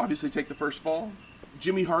Girls obviously take the first fall.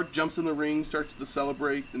 Jimmy Hart jumps in the ring, starts to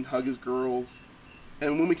celebrate and hug his girls.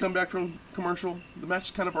 And when we come back from commercial, the match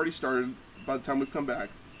has kind of already started by the time we've come back.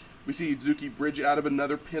 We see Itsuki bridge out of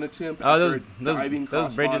another pin attempt. Those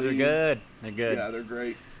bridges are good. They're good. Yeah, they're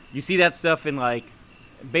great. You see that stuff in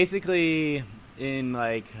basically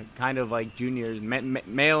in kind of like juniors,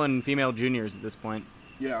 male and female juniors at this point.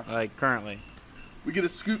 Yeah. Currently. We get a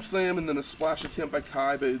scoop slam and then a splash attempt by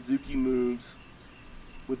Kai, but Itsuki moves,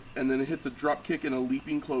 and then it hits a drop kick and a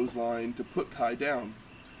leaping clothesline to put Kai down.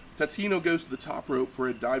 Tatino goes to the top rope for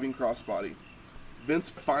a diving crossbody.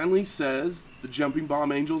 Vince finally says the Jumping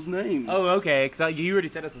Bomb Angels' names. Oh, okay, because you already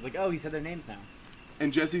said this. I was like, oh, he said their names now.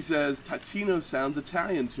 And Jesse says Tatino sounds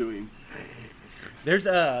Italian to him.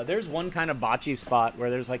 There's one kind of bocce spot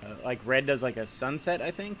where there's like Red does like a sunset,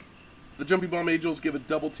 I think. The Jumping Bomb Angels give a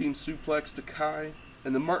double team suplex to Kai,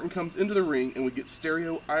 and then Martin comes into the ring, and we get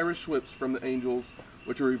stereo Irish whips from the Angels,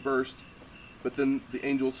 which are reversed, but then the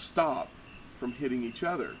Angels stop from hitting each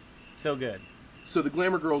other. So good. So the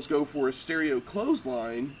Glamour Girls go for a stereo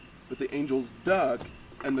clothesline, but the Angels duck,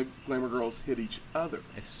 and the Glamour Girls hit each other.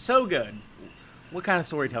 It's so good. What kind of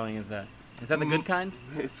storytelling is that? Is that the good kind?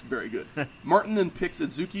 It's very good. Martin then picks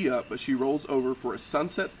Itsuki up, but she rolls over for a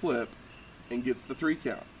sunset flip and gets the 3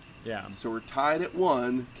 count. Yeah. So we're tied at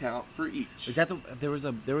 1 count for each. Is that there was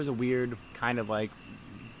a weird kind of like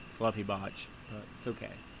fluffy botch, but it's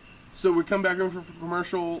okay. So we come back in for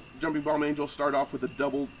commercial. Jumping Bomb Angels start off with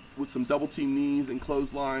some double team knees and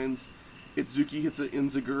clotheslines. Itsuki hits an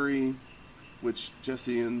enziguri, which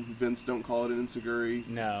Jesse and Vince don't call it an enziguri.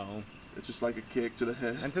 No. It's just like a kick to the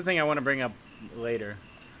head. That's the thing I want to bring up later.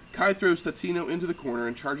 Kai throws Tatino into the corner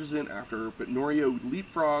and charges in after her, but Norio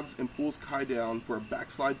leapfrogs and pulls Kai down for a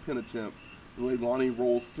backslide pin attempt. Leilani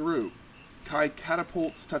rolls through. Kai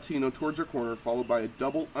catapults Tatino towards her corner, followed by a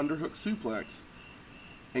double underhook suplex,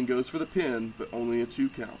 and goes for the pin, but only a 2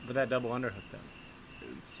 count. But that double underhook, though.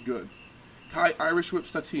 It's good. Kai Irish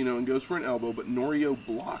whips Tatino and goes for an elbow, but Norio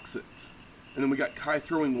blocks it. And then we got Kai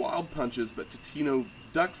throwing wild punches, but Tatino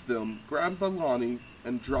ducks them, grabs Leilani,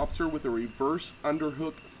 and drops her with a reverse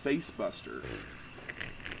underhook facebuster.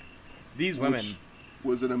 These women. Which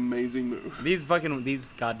was an amazing move. These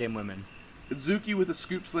goddamn women. Itsuki with a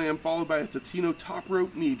scoop slam, followed by a Tatino top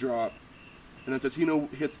rope knee drop. And then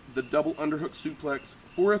Tatino hits the double underhook suplex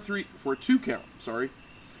for a 2 count.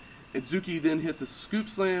 Itsuki then hits a scoop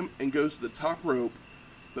slam and goes to the top rope,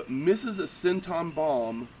 but misses a senton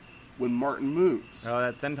bomb when Martin moves. Oh,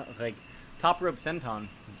 that senton, like top rope senton.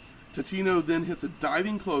 Tatino then hits a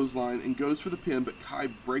diving clothesline and goes for the pin, but Kai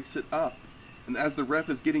breaks it up. And as the ref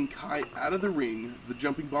is getting Kai out of the ring, the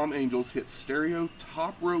Jumping Bomb Angels hit stereo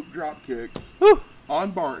top rope drop kicks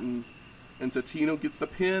on Martin, and Tatino gets the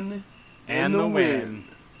pin and the win.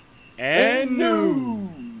 And no.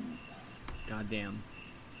 Goddamn.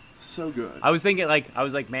 So good. I was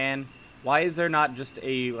like, man, why is there not just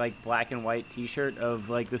a like black and white T-shirt of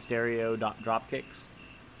like the stereo drop kicks?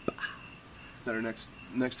 Is that our next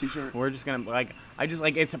T-shirt? We're just gonna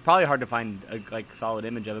it's probably hard to find a like solid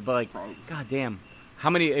image of it, but like, Probably. goddamn,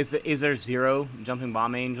 how many is there 0 Jumping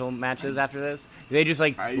Bomb Angel matches after this? Do they just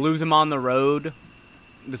lose them on the road?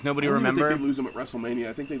 Does nobody remember? I think they lose them at WrestleMania.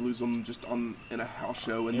 I think they lose them just in a house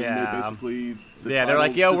show, and then they basically they're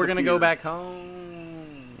like, yo, we're gonna go back home.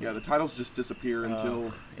 Yeah, the titles just disappear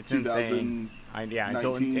until it's 2019.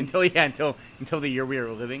 Insane. Until the year we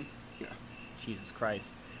are living. Yeah. Jesus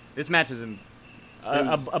Christ, this match is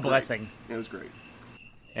a blessing. It was great.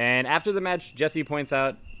 And after the match, Jesse points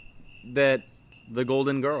out that the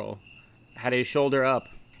Golden Girl had a shoulder up,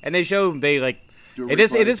 and at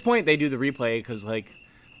this point they do the replay because like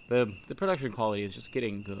the production quality is just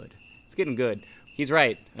getting good. It's getting good. He's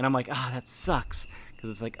right, and I'm like, that sucks because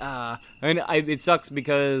it's like it sucks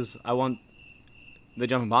because I want the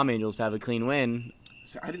Jumping Bomb Angels to have a clean win.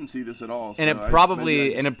 See, I didn't see this at all. And it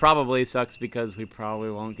probably sucks because we probably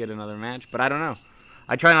won't get another match, but I don't know.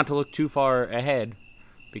 I try not to look too far ahead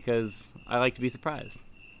because I like to be surprised.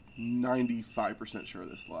 95% sure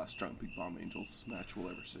this is the last Jumping Bomb Angels match we'll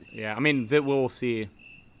ever see. Yeah, I mean, that we'll see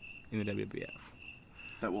in the WWF.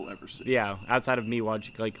 That we'll ever see. Yeah, outside of me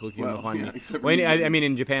looking on. Yeah, I mean,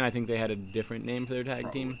 in Japan, I think they had a different name for their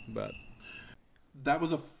tag team, but that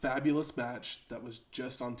was a fabulous match that was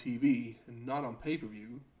just on TV and not on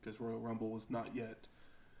pay-per-view because Royal Rumble was not yet.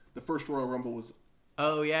 The first Royal Rumble was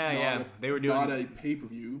they were doing not a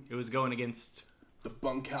pay-per-view. It was going against the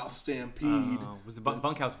Bunkhouse Stampede. Was the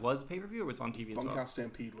Bunkhouse was a pay-per-view or was it on TV as well? Bunkhouse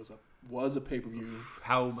Stampede was a pay-per-view.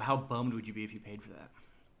 How bummed would you be if you paid for that?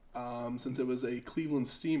 Since it was a Cleveland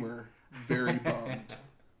Steamer, very bummed.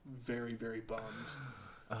 Very, very bummed.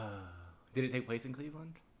 Did it take place in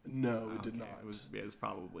Cleveland? No, it did not. It was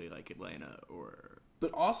probably like Atlanta or...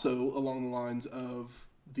 But also along the lines of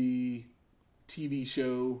the TV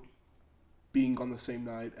show being on the same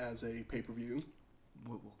night as a pay-per-view.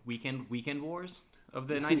 Weekend Wars of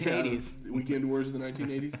the 1980s. Yeah, Weekend Wars of the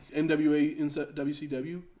 1980s. NWA and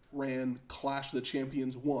WCW ran Clash of the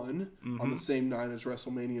Champions 1 on the same night as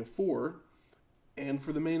WrestleMania 4. And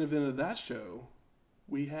for the main event of that show,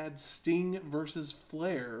 we had Sting versus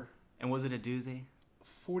Flair. And was it a doozy?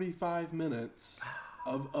 45 minutes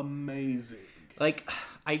of amazing.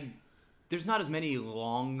 There's not as many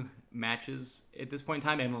long matches at this point in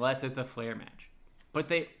time unless it's a Flair match. But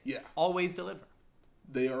they always deliver.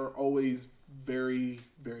 They are always very,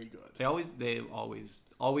 very good. They always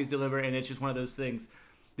deliver, and it's just one of those things.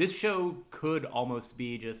 This show could almost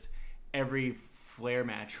be just every Flair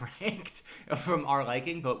match ranked from our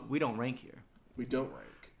liking, but we don't rank here. We don't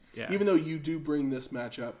rank. Yeah. Even though you do bring this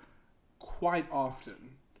match up quite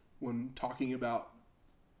often when talking about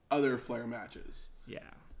other Flair matches. Yeah.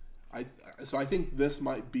 I think this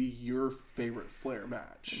might be your favorite Flair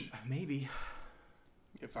match. Maybe.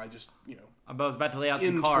 If I just, I was about to lay out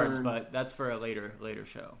some cards, but that's for a later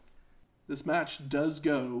show. This match does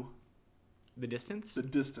go the distance.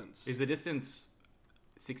 Is the distance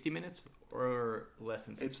 60 minutes or less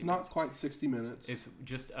than 60 minutes? It's not quite 60 minutes. It's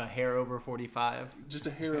just a hair over 45. Just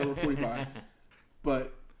a hair over 45.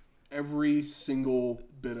 But every single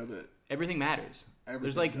bit of it. Everything matters.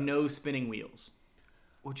 There's no spinning wheels.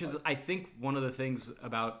 Which is, I think, one of the things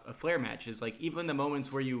about a Flair match is, even the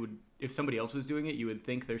moments where you would, if somebody else was doing it, you would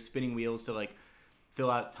think they're spinning wheels to,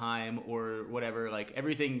 fill out time or whatever.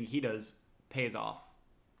 Everything he does pays off.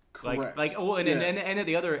 Correct.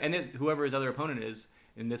 And then whoever his other opponent is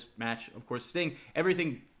in this match, of course, Sting,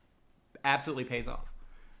 everything absolutely pays off.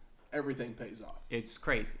 Everything pays off. It's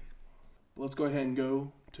crazy. Let's go ahead and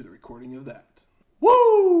go to the recording of that.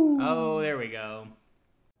 Woo! Oh, there we go.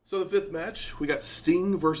 So the fifth match, we got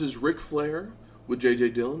Sting versus Ric Flair with J.J.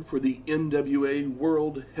 Dillon for the NWA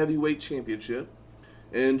World Heavyweight Championship.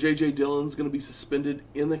 And J.J. Dillon's going to be suspended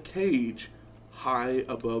in a cage high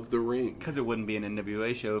above the ring. Because it wouldn't be an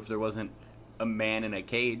NWA show if there wasn't a man in a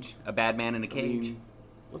cage, a bad man in a cage.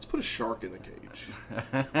 Let's put a shark in the cage.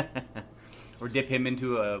 Or dip him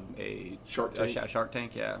into a Shark Tank. Shark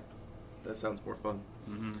Tank, yeah. That sounds more fun.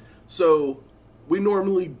 Mm-hmm. So, we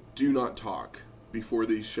normally do not talk before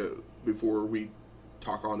these shows, before we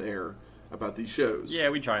talk on air about these shows. Yeah,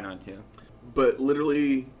 we try not to. But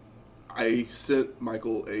literally, I sent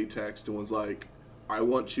Michael a text and was like, I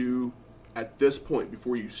want you, at this point,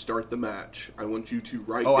 before you start the match, I want you to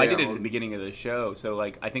write down... I did it at the beginning of the show, so,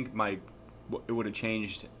 I think it would have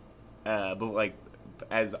changed, but,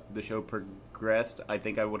 as the show progressed, I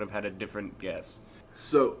think I would have had a different guess.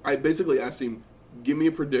 So, I basically asked him, give me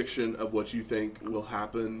a prediction of what you think will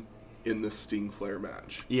happen in the Sting Flair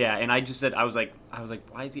match. Yeah, and I just said, I was like,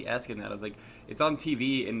 why is he asking that? I was like, it's on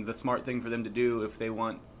TV, and the smart thing for them to do if they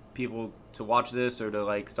want people to watch this or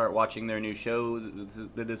to start watching their new show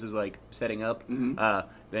that this is setting up,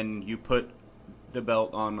 then you put the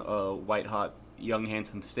belt on a white hot young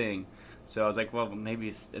handsome Sting. So I was like, well, maybe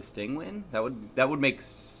a Sting win? That would make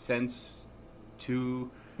sense to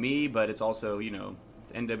me, but it's also,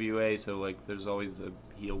 it's NWA, so there's always a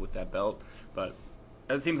heel with that belt, but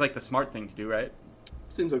that seems like the smart thing to do, right?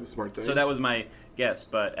 Seems like the smart thing. So that was my guess,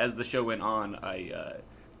 but as the show went on, I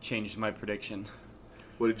changed my prediction.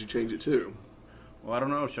 What did you change it to? Well, I don't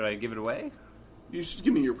know. Should I give it away? You should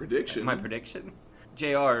give me your prediction. My prediction?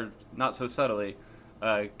 JR, not so subtly,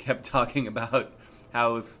 kept talking about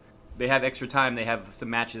how if they have extra time, they have some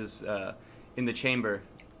matches in the chamber.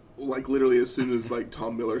 Literally as soon as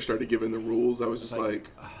Tom Miller started giving the rules, I was just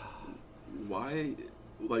why?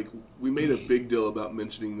 We made a big deal about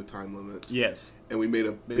mentioning the time limit. Yes. And we made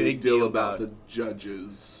a big deal about the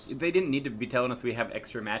judges. They didn't need to be telling us we have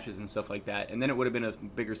extra matches and stuff like that, and then it would have been a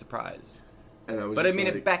bigger surprise. And I was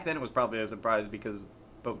back then it was probably a surprise because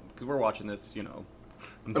we're watching this,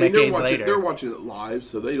 decades later. They're watching it live,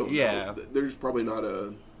 so they don't know. There's probably not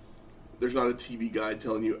a TV guide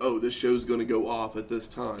telling you, oh, this show's going to go off at this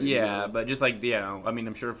time. Yeah, but just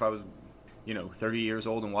I'm sure if I was, 30 years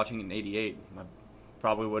old and watching it in '88, I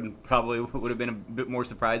probably would have been a bit more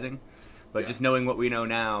surprising. But just knowing what we know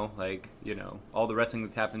now, all the wrestling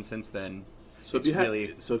that's happened since then. So if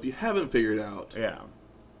you haven't figured out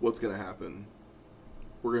what's going to happen,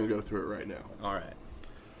 we're going to go through it right now. All right.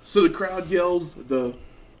 So the crowd yells the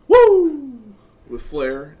 "Woo!" with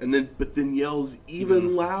Flair, but then yells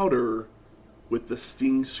even louder with the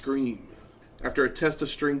Sting scream. After a test of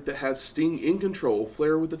strength that has Sting in control,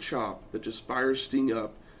 Flair with a chop that just fires Sting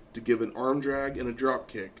up to give an arm drag and a drop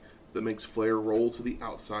kick that makes Flair roll to the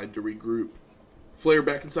outside to regroup. Flair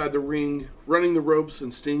back inside the ring, running the ropes,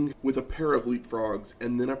 and Sting with a pair of leapfrogs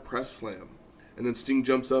and then a press slam. And then Sting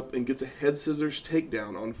jumps up and gets a head scissors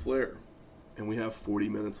takedown on Flair. And we have 40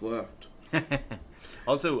 minutes left.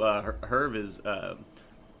 Also, Herb is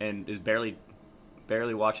barely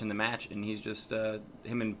watching the match, and he's just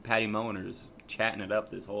him and Patty Mullen are just chatting it up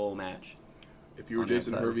this whole match. If you were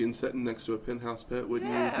Jason Hervey and sitting next to a penthouse pet,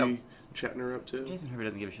 wouldn't you be chatting her up too? Jason Hervey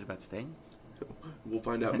doesn't give a shit about Sting. We'll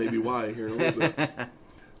find out maybe why here in a little bit.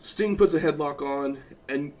 Sting puts a headlock on,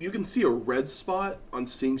 and you can see a red spot on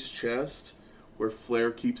Sting's chest where Flair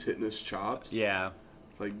keeps hitting his chops. Yeah.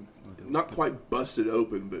 It's not quite busted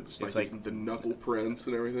open, but it's like the knuckle prints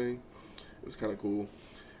and everything. It was kind of cool.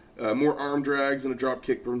 More arm drags and a drop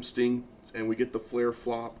kick from Sting, and we get the Flair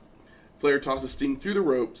flop. Flair tosses Sting through the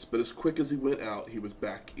ropes, but as quick as he went out, he was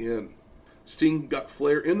back in. Sting got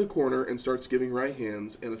Flair in the corner and starts giving right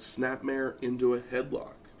hands and a snapmare into a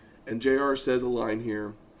headlock. And JR says a line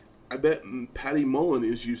here, I bet Patty Mullen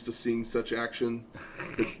is used to seeing such action,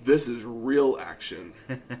 but this is real action.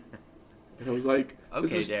 And I was like,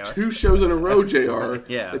 this is JR. 2 shows in a row, JR,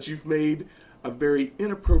 Yeah. that you've made a very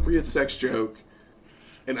inappropriate sex joke,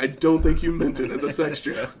 and I don't think you meant it as a sex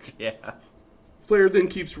joke. Yeah. Flair then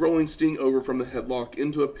keeps rolling Sting over from the headlock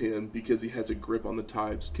into a pin because he has a grip on the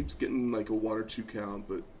tights. Keeps getting like a 1 or 2 count,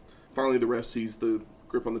 but finally the ref sees the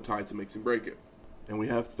grip on the tights and makes him break it. And we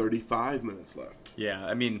have 35 minutes left. Yeah,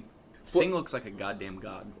 I mean, Sting looks like a goddamn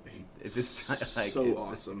god. Is this like so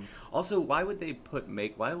awesome? Also, why would they put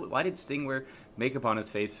Why did Sting wear makeup on his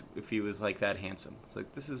face if he was like that handsome? It's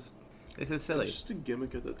like this is silly. It's just a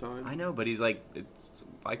gimmick at the time. I know, but he's like,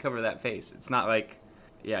 why cover that face? It's not like,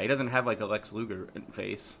 yeah, he doesn't have like a Lex Luger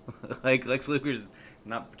face. Like Lex Luger's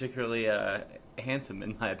not particularly handsome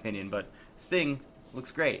in my opinion, but Sting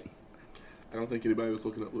looks great. I don't think anybody was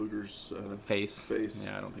looking at Luger's Face. face.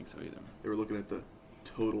 Yeah, I don't think so either. They were looking at the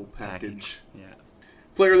total package. Yeah.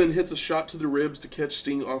 Flair then hits a shot to the ribs to catch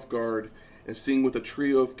Sting off guard, and Sting with a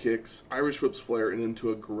trio of kicks Irish whips Flair and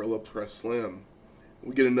into a gorilla press slam.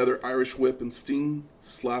 We get another Irish whip and Sting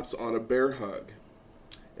slaps on a bear hug.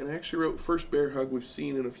 And I actually wrote first bear hug we've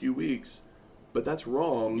seen in a few weeks, but that's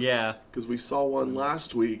wrong. Yeah. Because we saw one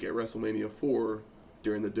last week at WrestleMania 4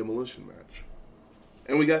 during the Demolition match.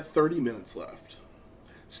 And we got 30 minutes left.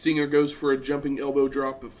 Stinger goes for a jumping elbow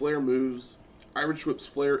drop, but Flair moves. Irish whips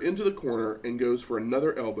Flair into the corner and goes for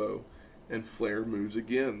another elbow, and Flair moves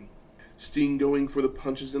again. Sting going for the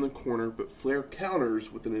punches in the corner, but Flair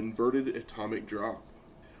counters with an inverted atomic drop.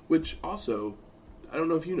 Which also, I don't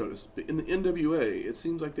know if you noticed, but in the NWA, it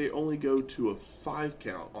seems like they only go to a 5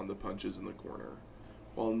 count on the punches in the corner.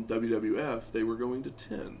 While in WWF, they were going to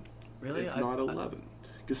 10. Really? If not 11.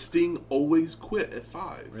 Because Sting always quit at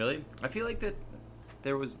 5. Really? I feel like that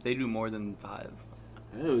they do more than 5.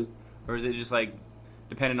 It was, Or is it just like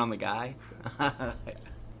dependent on the guy?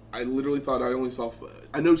 I literally thought I only saw.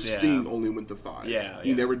 I know Sting only went to 5. Yeah,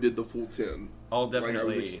 he never did the full 10. Oh,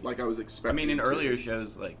 definitely. Like I was expecting. I mean, in to. earlier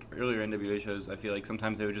shows, like earlier NWA shows, I feel like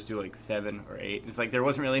sometimes they would just do like 7 or 8. It's like there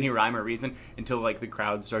wasn't really any rhyme or reason until like the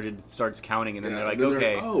crowd starts counting, and then they're like,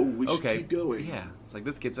 okay, we should keep going. Yeah, it's like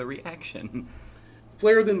this gets a reaction.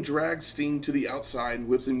 Flair then drags Sting to the outside and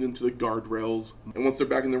whips him into the guardrails. And once they're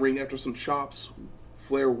back in the ring after some chops,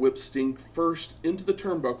 Flair whips Sting first into the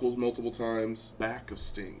turnbuckles multiple times, back of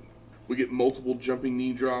Sting. We get multiple jumping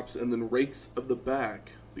knee drops and then rakes of the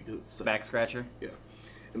back because it's back scratcher. Yeah,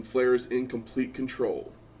 and Flair is in complete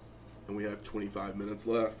control. And we have 25 minutes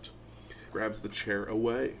left. Grabs the chair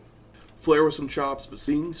away. Flair with some chops, but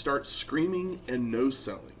Sting starts screaming and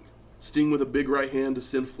no-selling. Sting with a big right hand to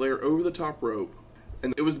send Flair over the top rope.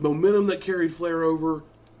 And it was momentum that carried Flair over,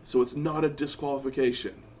 so it's not a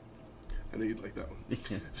disqualification. I know you'd like that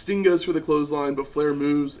one. Sting goes for the clothesline, but Flair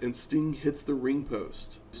moves, and Sting hits the ring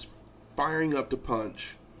post. He's firing up to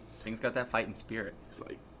punch. Sting's got that fighting spirit. He's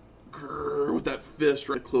like, grrr, with that fist,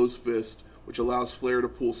 right closed fist, which allows Flair to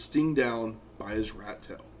pull Sting down by his rat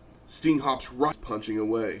tail. Sting hops right, punching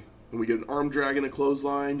away. And we get an arm drag and a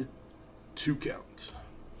clothesline. 2 count.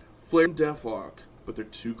 Flair and Deathlock, but they're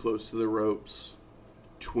too close to the ropes.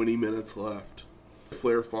 20 minutes left.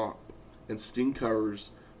 Flair fought, and Sting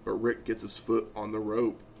covers, but Rick gets his foot on the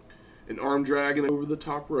rope. An arm drag and over the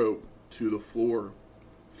top rope to the floor.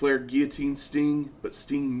 Flair guillotines Sting, but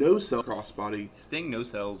Sting no-sells crossbody. Sting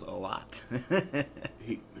no-sells a lot.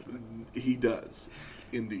 He does,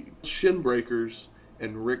 indeed. Shin breakers,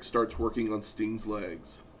 and Rick starts working on Sting's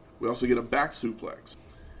legs. We also get a back suplex.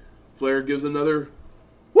 Flair gives another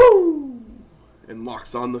woo, and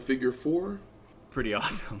locks on the figure 4. Pretty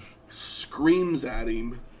awesome. Screams at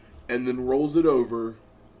him, and then rolls it over,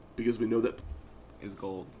 because we know that is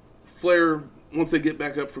gold. Flair, once they get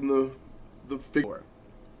back up from the figure,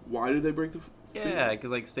 why did they break the figure? Yeah,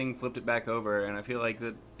 because like Sting flipped it back over, and I feel like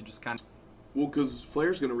that it just kind of... Well, because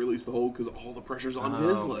Flair's going to release the hold because all the pressure's on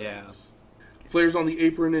his legs. Yeah. Flair's on the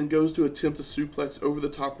apron and goes to attempt a suplex over the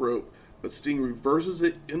top rope, but Sting reverses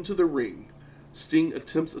it into the ring. Sting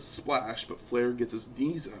attempts a splash, but Flair gets his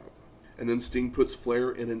knees up. And then Sting puts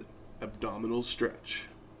Flair in an abdominal stretch.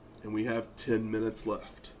 And we have 10 minutes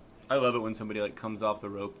left. I love it when somebody like comes off the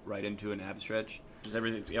rope right into an ab stretch. Just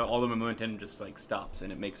everything, all the momentum just like stops,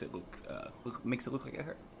 and it makes it look like it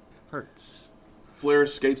hurts. Flair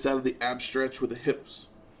escapes out of the ab stretch with the hips.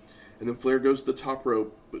 And then Flair goes to the top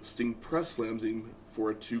rope, but Sting press slams him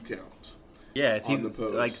for a 2 count. Yes, he's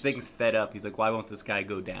like Sting's fed up. He's like, why won't this guy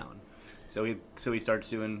go down? So he starts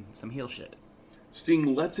doing some heel shit.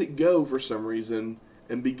 Sting lets it go for some reason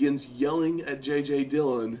and begins yelling at J.J.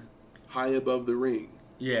 Dillon high above the ring.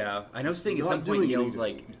 Yeah, I know Sting at some point yells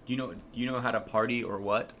like, "Do you know how to party or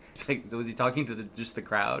what?" It's like, was he talking to just the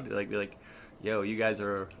crowd? Like, be like, yo, you guys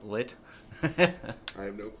are lit? I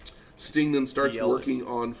have no. Sting then starts working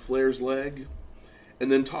on Flair's leg,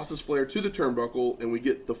 and then tosses Flair to the turnbuckle, and we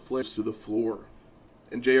get the Flair to the floor.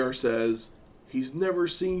 And JR says he's never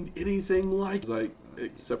seen anything like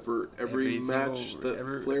except for every match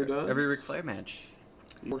that Flair does. Every Ric Flair match.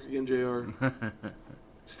 Work again, JR.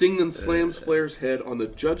 Sting then slams Flair's head on the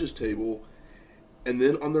judges' table, and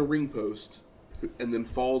then on the ring post, and then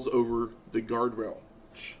falls over the guardrail.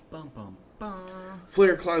 Bum, bum, bum.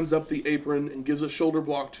 Flair climbs up the apron and gives a shoulder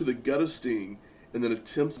block to the gut of Sting, and then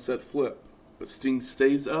attempts a set flip. But Sting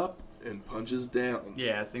stays up and punches down.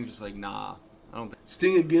 Yeah, Sting's just like, nah. I don't think.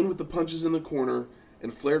 Sting again with the punches in the corner,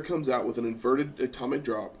 and Flair comes out with an inverted atomic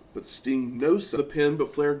drop. But Sting knows the pin,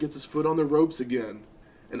 but Flair gets his foot on the ropes again.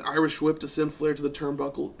 An Irish whip to send Flair to the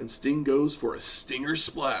turnbuckle, and Sting goes for a Stinger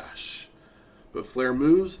splash. But Flair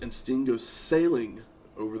moves, and Sting goes sailing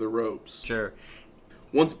over the ropes. Sure.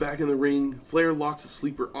 Once back in the ring, Flair locks a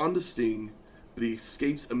sleeper onto Sting, but he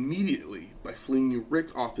escapes immediately by flinging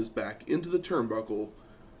Rick off his back into the turnbuckle,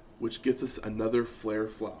 which gets us another Flair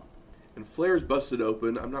flop. And Flair is busted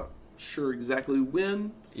open. I'm not sure exactly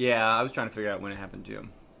when. Yeah, I was trying to figure out when it happened to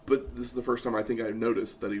him. But this is the first time I think I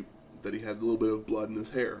noticed that he had a little bit of blood in his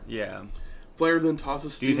hair. Yeah. Flair then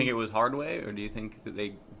tosses Sting. Do you think it was hard way, or do you think that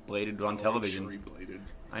they bladed on television? I'm sure he bladed.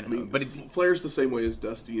 I know, I mean, but Flair's the same way as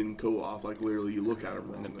Dusty and Koloff. Like, literally, you look at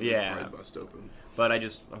him wrong, and yeah, probably bust open. But I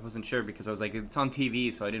wasn't sure because I was like, it's on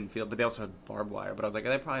TV, so I didn't feel. But they also had barbed wire. But I was like,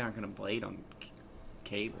 they probably aren't going to blade on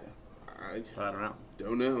cable. But I don't know.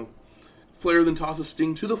 Don't know. Flair then tosses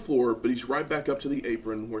Sting to the floor, but he's right back up to the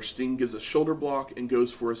apron, where Sting gives a shoulder block and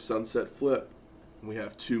goes for a sunset flip. And we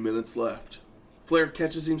have 2 minutes left. Flair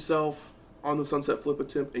catches himself on the sunset flip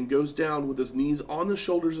attempt and goes down with his knees on the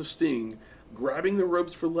shoulders of Sting, grabbing the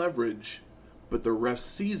ropes for leverage, but the ref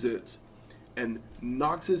sees it and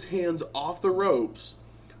knocks his hands off the ropes,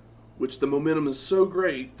 which the momentum is so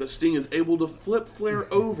great that Sting is able to flip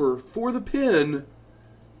Flair over for the pin.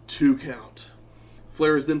 2 count.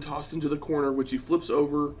 Flair is then tossed into the corner, which he flips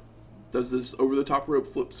over, does this over-the-top rope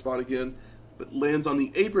flip spot again, but lands on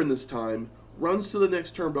the apron this time, runs to the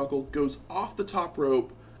next turnbuckle, goes off the top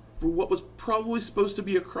rope for what was probably supposed to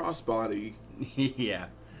be a crossbody. Yeah.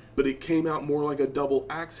 But it came out more like a double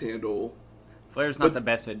axe handle. Flair's not the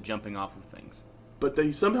best at jumping off of things. But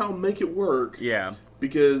they somehow make it work. Yeah.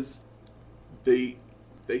 Because they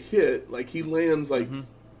hit, like he lands like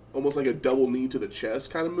almost like a double knee to the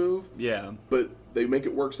chest kind of move. Yeah. But they make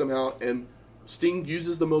it work somehow, and Sting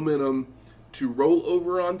uses the momentum to roll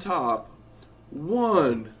over on top.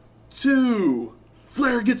 1, 2,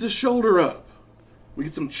 Flair gets his shoulder up. We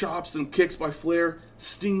get some chops and kicks by Flair.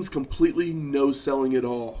 Sting's completely no-selling at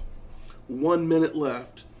all. 1 minute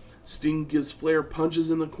left. Sting gives Flair punches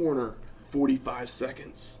in the corner. 45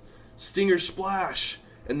 seconds. Stinger splash,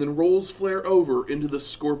 and then rolls Flair over into the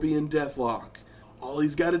Scorpion Deathlock. All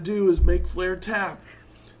he's got to do is make Flair tap.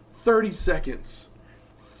 30 seconds.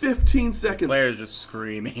 15 seconds. Flair's just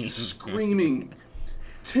screaming. Screaming.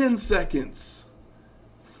 10 seconds.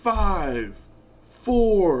 5,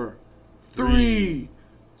 4, 3,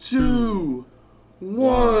 2,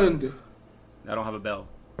 1. I don't have a bell.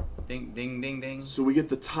 Ding, ding, ding, ding. So we get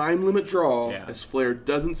the time limit draw as Flair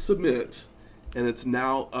doesn't submit, and it's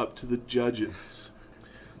now up to the judges.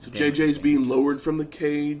 So JJ's being lowered from the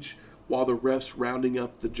cage while the ref's rounding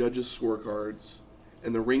up the judges' scorecards.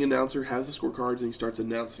 And the ring announcer has the scorecards and he starts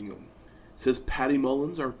announcing them. It says Patty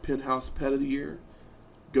Mullins, our Penthouse Pet of the Year,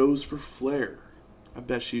 goes for Flair. I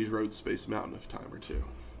bet she's rode Space Mountain a time or two.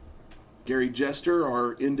 Gary Jester,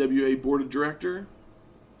 our NWA Board of Director,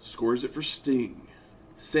 scores it for Sting.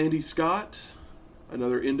 Sandy Scott,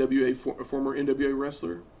 another former NWA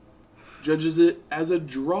wrestler, judges it as a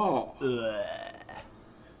draw.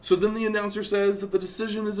 So then the announcer says that the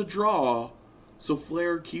decision is a draw, so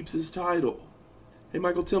Flair keeps his title. Hey,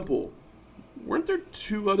 Michael Temple, weren't there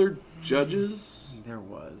 2 other judges? There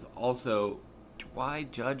was. Also, why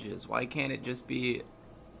judges? Why can't it just be,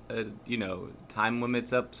 time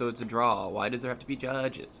limits up so it's a draw? Why does there have to be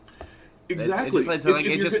judges? Exactly.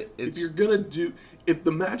 If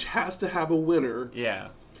the match has to have a winner,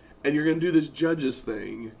 and you're gonna do this judges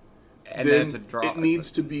thing, and then it's a draw. It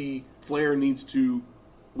needs to be Flair needs to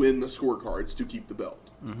win the scorecards to keep the belt.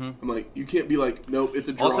 I'm like, you can't be like, nope, it's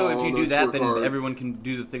a draw. Also, if you do that, then card. everyone can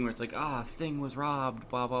do the thing where it's like, Sting was robbed,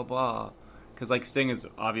 blah blah blah, because like Sting is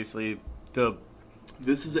obviously the.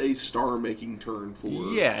 This is a star-making turn for.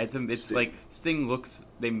 Yeah, it's like Sting looks.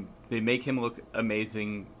 They make him look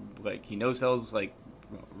amazing. Like he no-sells. Like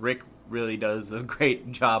Rick really does a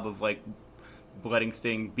great job of like letting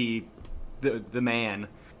Sting be the man,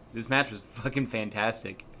 This match was fucking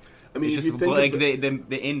fantastic. I mean, It's if just you think like of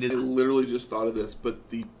the end is I literally just thought of this, but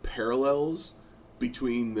the parallels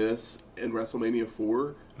between this and WrestleMania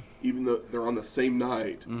 4, even though they're on the same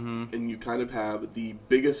night, and you kind of have the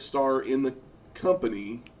biggest star in the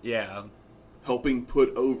company yeah. helping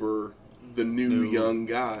put over the new young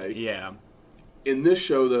guy. Yeah. In this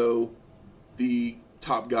show, though, the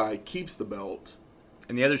top guy keeps the belt,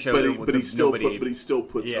 And the other show, but he still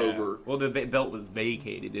puts over. Well, the belt was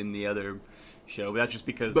vacated in the other show, but that's just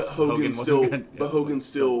because But Hogan Hogan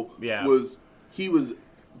still yeah. was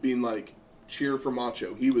being like cheer for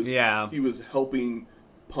Macho. He was helping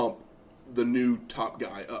pump the new top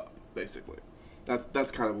guy up, basically.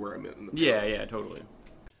 That's kind of where I'm at in the yeah, totally.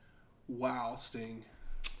 Wow, Sting.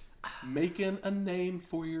 Making a name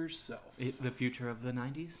for yourself. The future of the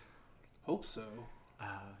 90s? Hope so.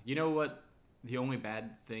 You know what the only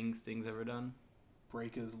bad thing Sting's ever done?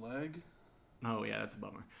 Break his leg. Oh, yeah, that's a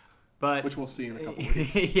bummer. But Which we'll see in a couple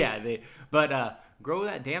weeks. yeah, grow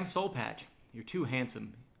that damn soul patch. You're too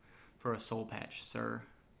handsome for a soul patch, sir.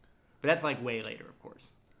 But that's like way later, of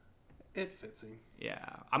course. It fits him. Yeah,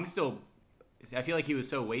 I feel like he was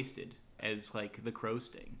so wasted as like the Crow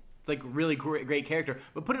Sting. It's like really great character,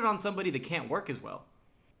 but put it on somebody that can't work as well.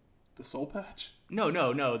 The soul patch? No,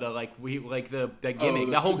 that gimmick,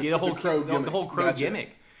 Oh, the whole Crow gimmick. the whole Crow Gotcha.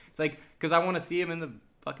 gimmick. It's like because I want to see him in the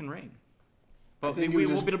fucking ring. But think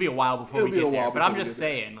it'll be a while before we it'll be get a there. while But I'm before we just get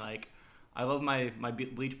there. saying, like, I love my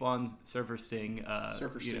bleach blonde Surfer Sting.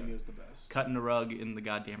 Surfer Sting is the best. Cutting a rug in the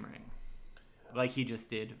goddamn ring, like he just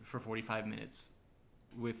did for 45 minutes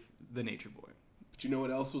with the Nature Boy. But you know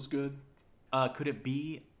what else was good? Could it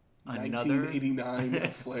be another 1989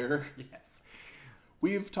 of Flair. Yes.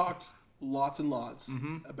 We've talked lots and lots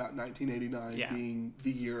about 1989 Yeah. being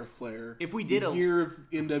the year of Flair. If we did the a- year of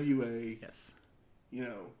NWA, Yes. you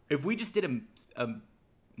know, If we just did a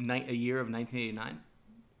year of 1989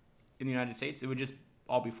 in the United States, it would just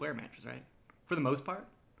all be Flair matches, right? For the most part.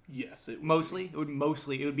 yes, it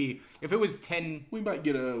It would be if it was 10. we might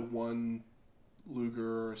get a one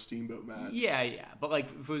Luger or a Steamboat match. Yeah. But like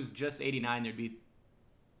if it was just 89,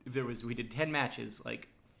 we did 10 matches, like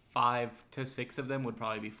 5 to 6 of them would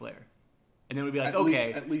probably be Flair. And then we'd be like,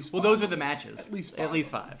 At least well, five. those are the matches. At least At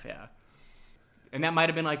least 5, yeah. And that might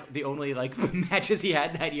have been like the only like matches he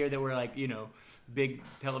had that year that were like, big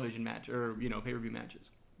television match or, pay-per-view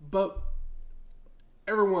matches. But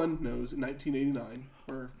everyone knows in 1989,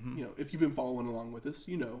 or if you've been following along with us,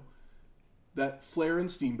 you know that Flair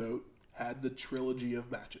and Steamboat had the trilogy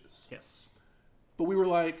of matches. Yes. But we were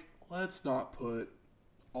like, let's not put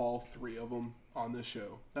all 3 of them on this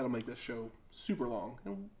show. That'll make this show super long.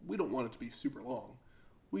 And we don't want it to be super long.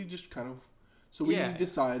 We just so we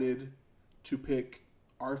decided to pick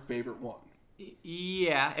our favorite one.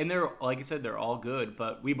 Yeah, and they're, like I said, they're all good,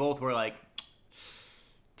 but we both were like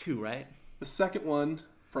 2, right? The second one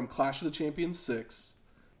from Clash of the Champions 6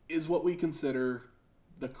 is what we consider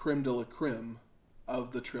the creme de la creme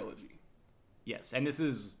of the trilogy. Yes, and this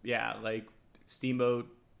is, like Steamboat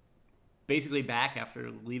basically back after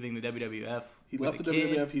leaving the WWF. He left the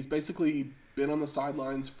WWF. He's basically been on the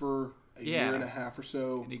sidelines for a year and a half or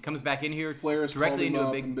so. And he comes back in here Flair has directly called him into up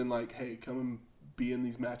a big... and been like, hey, come and be in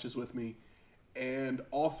these matches with me. And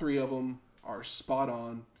all 3 of them are spot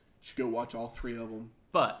on. You should go watch all 3 of them.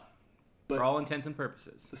 But for all intents and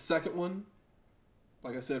purposes. The second one,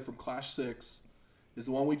 like I said, from Clash 6, is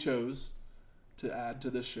the one we chose to add to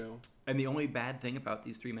this show. And the only bad thing about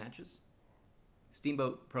these 3 matches,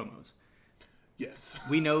 Steamboat promos. Yes.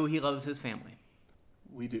 We know he loves his family.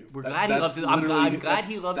 We do. We're glad he loves his... I'm glad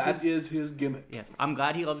he loves his... That is his gimmick. Yes, I'm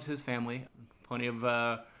glad he loves his family. Plenty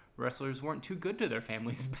of wrestlers weren't too good to their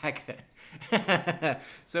families back then.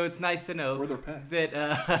 So it's nice to know Or their pets.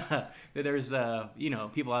 that there's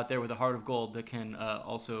people out there with a heart of gold that can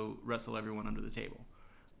also wrestle everyone under the table.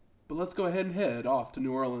 But let's go ahead and head off to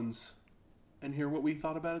New Orleans and hear what we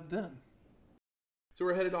thought about it then. So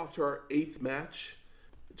we're headed off to our 8th match.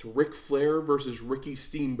 It's Ric Flair versus Ricky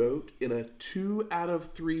Steamboat in a 2 out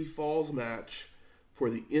of 3 falls match for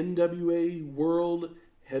the NWA World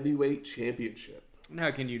Heavyweight Championship. Now,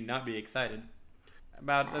 can you not be excited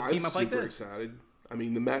about a team up like this? I'm super excited. I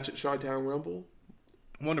mean, the match at Chi-Town Rumble,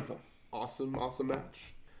 Wonderful. awesome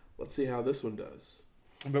match. Let's see how this one does.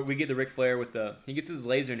 But we get the Ric Flair with he gets his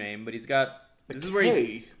laser name, but he's got... This is where K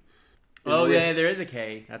he's... Oh, yeah, there is a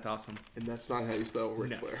K. That's awesome. And that's not how you spell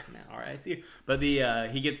Ric Flair. No, all right, I see. But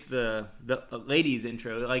he gets the ladies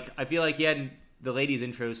intro. Like, I feel like the ladies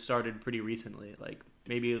intro started pretty recently, like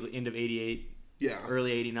maybe end of 88, Yeah.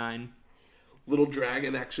 early 89. Little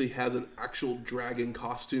Dragon actually has an actual dragon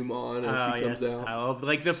costume on as he comes out. I love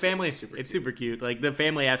like the family. Super It's super cute. Like the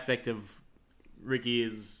family aspect of Ricky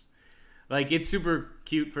is like it's super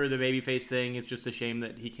cute for the babyface thing. It's just a shame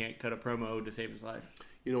that he can't cut a promo to save his life.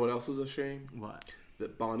 You know what else is a shame? What?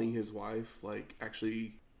 That Bonnie, his wife, like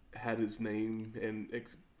actually had his name and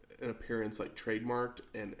an appearance like trademarked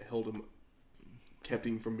and kept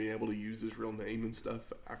him from being able to use his real name and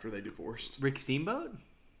stuff after they divorced. Rick Steamboat?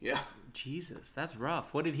 Yeah. Jesus, that's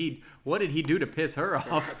rough. What did he do to piss her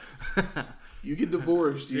off? You get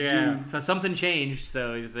divorced. You do. So something changed.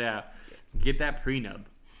 So he's get that prenup.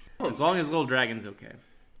 As long as Little Dragon's okay.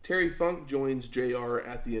 Terry Funk joins JR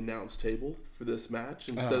at the announce table for this match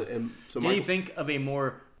instead. Can you think of a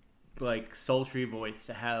more like sultry voice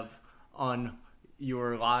to have on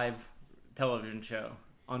your live television show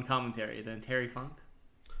on commentary than Terry Funk?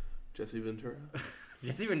 Jesse Ventura.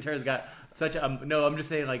 Jesse Ventura's got such a no. I'm just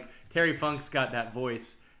saying, like Terry Funk's got that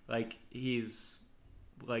voice, like he's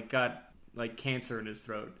like got like cancer in his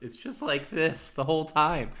throat. It's just like this the whole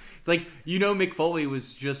time. It's like Mick Foley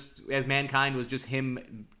was just as Mankind was just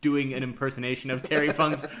him doing an impersonation of Terry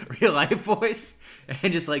Funk's real life voice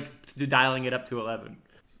and just like dialing it up to 11.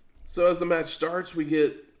 So as the match starts, we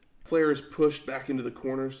get Flair is pushed back into the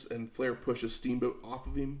corners and Flair pushes Steamboat off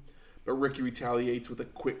of him, but Ricky retaliates with a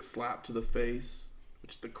quick slap to the face.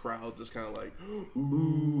 The crowd just kind of like,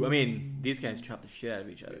 ooh. I mean, these guys chop the shit out of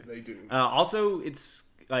each other. They do. Also, it's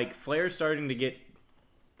like Flair's starting to get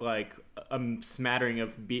like a smattering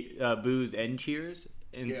of boos and cheers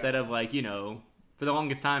instead of like, for the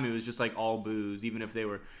longest time it was just like all boos, even if they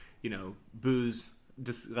were, boos.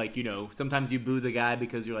 Just like, sometimes you boo the guy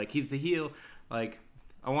because you're like, he's the heel. Like,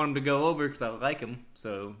 I want him to go over because I like him.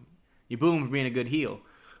 So you boo him for being a good heel.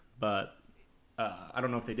 But I don't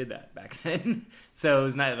know if they did that back then. So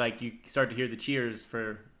it's not like you start to hear the cheers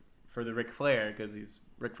for the Ric Flair because he's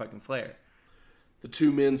Ric fucking Flair. The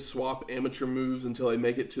two men swap amateur moves until they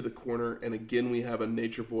make it to the corner, and again we have a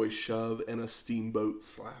Nature Boy shove and a Steamboat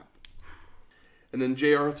slap. And then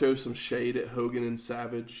JR throws some shade at Hogan and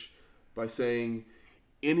Savage by saying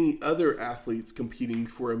any other athletes competing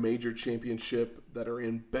for a major championship that are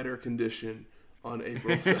in better condition on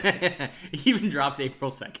April 2nd. He even drops April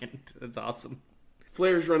 2nd. That's awesome.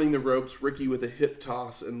 Flair's running the ropes, Ricky with a hip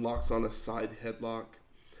toss and locks on a side headlock.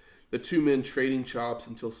 The two men trading chops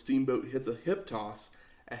until Steamboat hits a hip toss,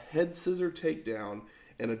 a head scissor takedown,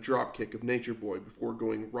 and a drop kick of Nature Boy before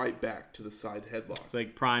going right back to the side headlock. It's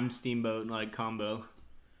like prime Steamboat like combo.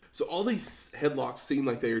 So all these headlocks seem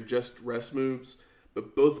like they are just rest moves,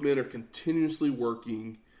 but both men are continuously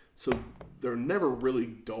working, so they're never really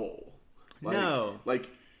dull. Like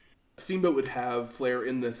Steamboat would have Flair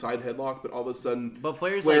in the side headlock, but all of a sudden,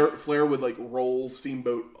 Flair would like roll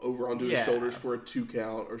Steamboat over onto his shoulders for a 2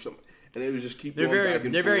 count or something, and it would just keep going back and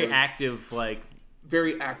forth. They're very active, like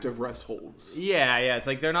very active rest holds. Yeah. It's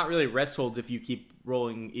like they're not really rest holds if you keep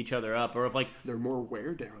rolling each other up, or if like they're more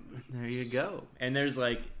wear down. There you go. And there's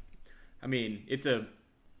like, I mean, it's a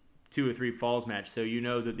 2 or 3 falls match, so you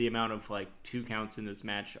know that the amount of like 2 counts in this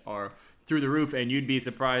match are through the roof, and you'd be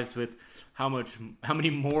surprised with how many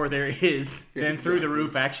more there is than through the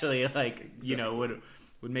roof actually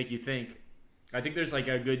would make you think. I think there's like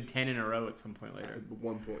a good 10 in a row at some point later. At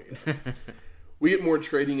one point. Yeah. We get more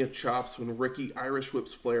trading of chops when Ricky Irish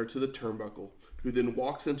whips Flair to the turnbuckle, who then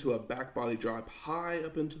walks into a back body drop high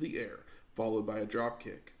up into the air, followed by a drop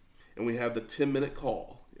kick. And we have the 10-minute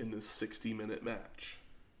call in this 60-minute match.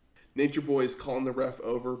 Nature Boy is calling the ref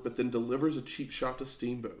over, but then delivers a cheap shot to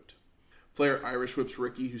Steamboat. Flair Irish whips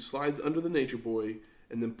Ricky, who slides under the Nature Boy,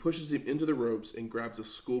 and then pushes him into the ropes and grabs a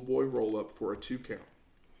schoolboy roll-up for a 2 count.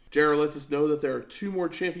 JR lets us know that there are 2 more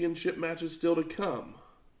championship matches still to come.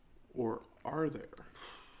 Or are there?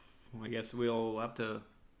 Well, I guess we'll have to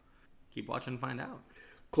keep watching and find out.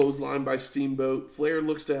 Clothesline by Steamboat. Flair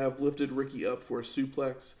looks to have lifted Ricky up for a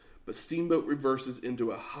suplex, but Steamboat reverses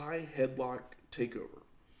into a high headlock takeover.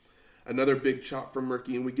 Another big chop from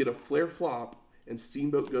Ricky, and we get a Flair flop, and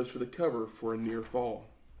Steamboat goes for the cover for a near fall.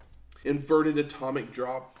 Inverted atomic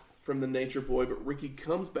drop from the Nature Boy, but Ricky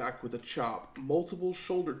comes back with a chop, multiple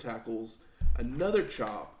shoulder tackles, another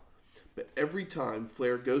chop, but every time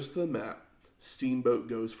Flair goes to the mat, Steamboat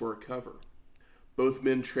goes for a cover. Both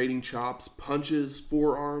men trading chops, punches,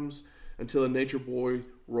 forearms, until the Nature Boy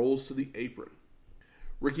rolls to the apron.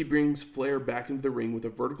 Ricky brings Flair back into the ring with a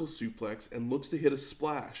vertical suplex and looks to hit a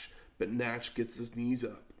splash, but Natch gets his knees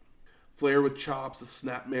up. Flair with chops, a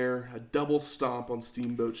snapmare, a double stomp on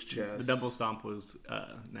Steamboat's chest. The double stomp was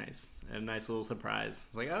nice. A nice little surprise.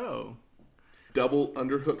 It's like, oh. Double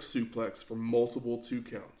underhook suplex for multiple 2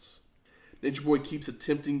 counts. Nature Boy keeps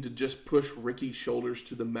attempting to just push Ricky's shoulders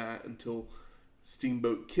to the mat until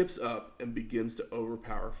Steamboat kips up and begins to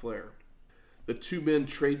overpower Flair. The two men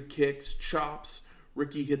trade kicks, chops.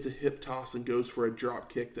 Ricky hits a hip toss and goes for a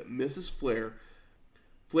drop kick that misses Flair.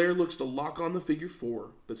 Flair looks to lock on the figure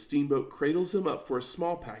four, but Steamboat cradles him up for a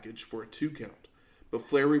small package for a 2 count. But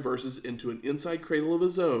Flair reverses into an inside cradle of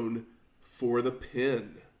his own for the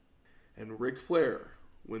pin. And Ric Flair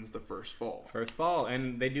wins the first fall. First fall,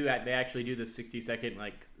 and they actually do the 60-second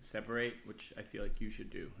separate, which I feel like you should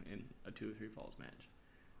do in a 2 or 3 falls match.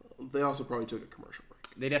 They also probably took a commercial break.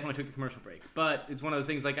 They definitely took the commercial break, but it's one of those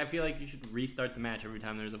things. I feel like you should restart the match every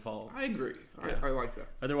time there's a fall. I agree. Yeah. I like that.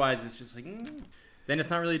 Otherwise, it's just then it's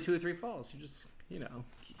not really 2 or 3 falls. You just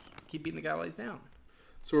keep beating the guy while he's down.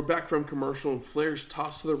 So we're back from commercial, and Flair's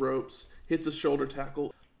tossed to the ropes, hits a shoulder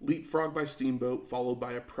tackle, leapfrog by Steamboat, followed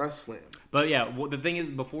by a press slam. But yeah, the thing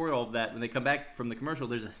is, before all of that, when they come back from the commercial,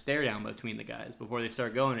 there's a stare down between the guys before they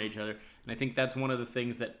start going at each other, and I think that's one of the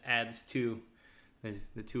things that adds to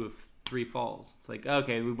the 2 of 3 falls. It's like,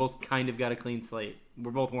 okay, we both kind of got a clean slate.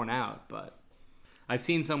 We're both worn out, but I've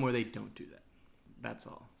seen some where they don't do that. That's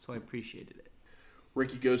all. So I appreciated it.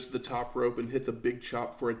 Ricky goes to the top rope and hits a big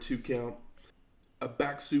chop for a 2 count. A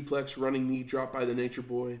back suplex running knee drop by the Nature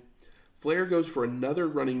Boy. Flair goes for another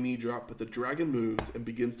running knee drop, but the Dragon moves and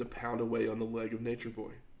begins to pound away on the leg of Nature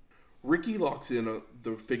Boy. Ricky locks in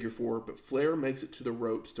the figure four, but Flair makes it to the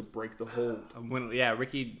ropes to break the hold.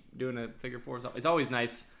 Ricky doing a figure four is always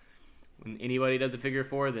nice when anybody does a figure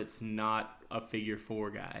four that's not a figure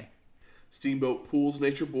four guy. Steamboat pulls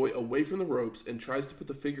Nature Boy away from the ropes and tries to put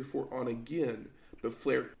the figure four on again, but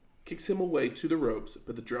Flair kicks him away to the ropes,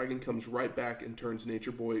 but the Dragon comes right back and turns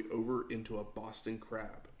Nature Boy over into a Boston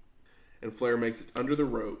Crab. And Flair makes it under the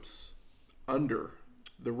ropes,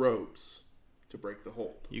 to break the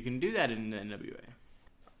hold. You can do that in the NWA.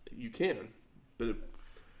 You can, but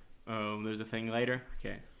there's a thing later?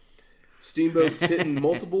 Okay. Steamboat's hitting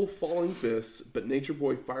multiple falling fists, but Nature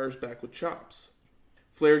Boy fires back with chops.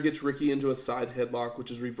 Flair gets Ricky into a side headlock,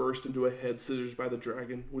 which is reversed into a head scissors by the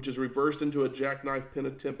Dragon, which is reversed into a jackknife pin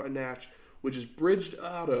attempt by Natch, which is bridged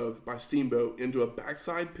out of by Steamboat into a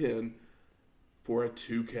backside pin for a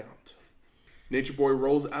 2 count. Nature Boy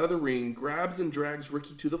rolls out of the ring, grabs and drags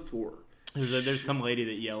Ricky to the floor. There's some lady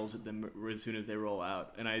that yells at them as soon as they roll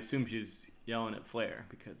out, and I assume she's yelling at Flair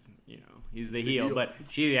because, he's the heel. But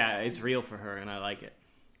it's real for her, and I like it.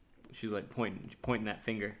 She's pointing that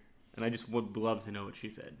finger, and I just would love to know what she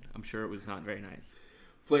said. I'm sure it was not very nice.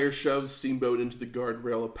 Flair shoves Steamboat into the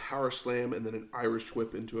guardrail, a power slam, and then an Irish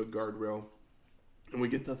whip into a guardrail. And we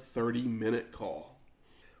get the 30-minute call.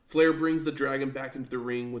 Flair brings the Dragon back into the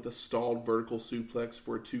ring with a stalled vertical suplex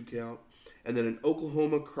for a 2 count, and then an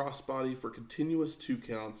Oklahoma crossbody for continuous 2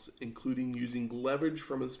 counts, including using leverage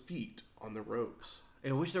from his feet on the ropes.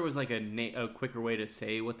 I wish there was a quicker way to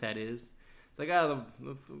say what that is. It's like,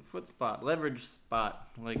 the foot spot, leverage spot.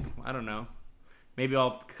 I don't know. Maybe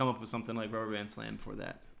I'll come up with something like Rubber Band Slam for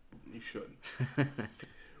that. You should.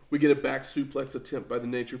 We get a back suplex attempt by the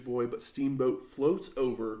Nature Boy, but Steamboat floats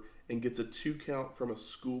over and gets a 2 count from a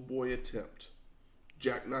schoolboy attempt.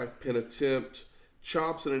 Jackknife pin attempt,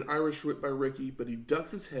 chops and an Irish whip by Ricky, but he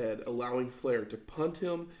ducks his head, allowing Flair to punt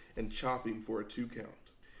him and chop him for a 2 count.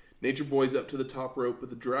 Nature Boy's up to the top rope, but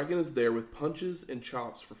the Dragon is there with punches and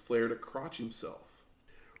chops for Flair to crotch himself.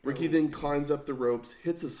 Ricky then climbs up the ropes,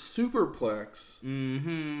 hits a superplex,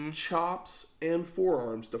 chops and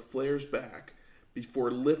forearms to Flair's back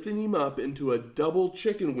before lifting him up into a double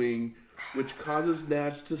chicken wing, which causes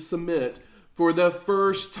Natch to submit for the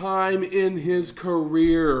first time in his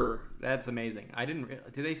career. That's amazing.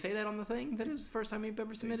 Did they say that on the thing? That it was the first time he'd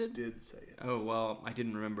ever submitted? They did say it. Oh, well, I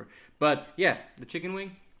didn't remember. But, yeah, the chicken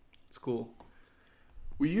wing, it's cool.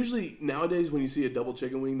 We usually, nowadays, when you see a double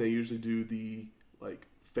chicken wing, they usually do the,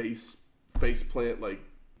 face plant,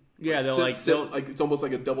 they'll it's almost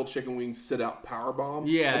like a double chicken wing sit out power bomb.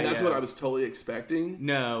 Yeah, and that's what I was totally expecting.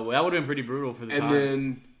 No, that would have been pretty brutal for the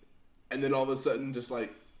time. And then all of a sudden,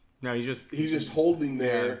 no, he's just holding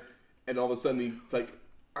there, and all of a sudden he's like,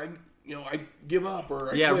 I give up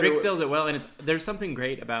or I quit. Rick sells it well, and there's something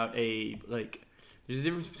great about there's a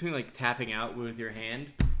difference between tapping out with your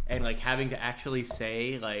hand and having to actually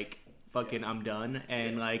say fucking I'm done,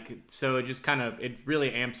 and so it just it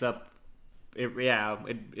really amps up.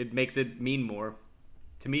 It makes it mean more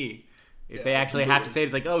to me if they actually have to say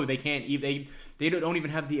it. It's they can't even they don't even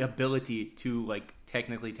have the ability to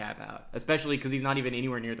technically tap out, especially because he's not even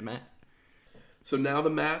anywhere near the mat. So now the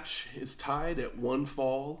match is tied at 1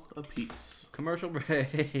 fall apiece. Commercial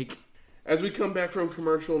break. As we come back from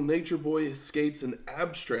commercial, Nature Boy escapes an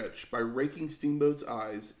ab stretch by raking Steamboat's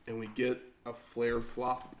eyes, and we get a Flair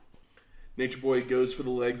flop. Nature Boy goes for the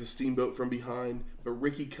legs of Steamboat from behind, but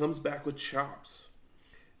Ricky comes back with chops.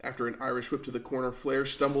 After an Irish whip to the corner, Flair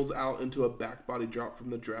stumbles out into a back body drop from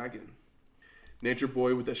the Dragon. Nature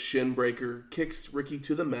Boy with a shin breaker kicks Ricky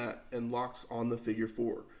to the mat and locks on the figure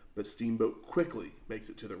four, but Steamboat quickly makes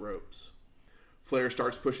it to the ropes. Flair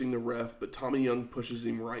starts pushing the ref, but Tommy Young pushes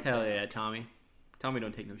him right Hell down. yeah, Tommy. Tommy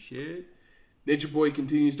don't take no shit. Nature Boy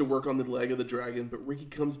continues to work on the leg of the Dragon, but Ricky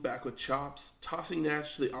comes back with chops, tossing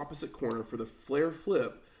Natch to the opposite corner for the Flair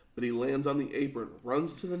flip, but he lands on the apron,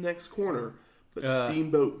 runs to the next corner, but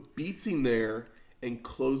Steamboat beats him there and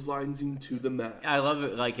clotheslines him to the mat. I love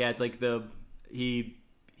it. Like, yeah, it's like he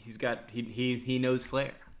knows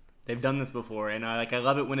Flair. They've done this before, and I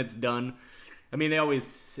love it when it's done. I mean, they always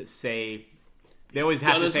say they always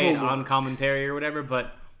have to say it on commentary or whatever,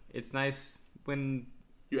 but it's nice when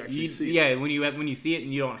you actually see it. Yeah, when you see it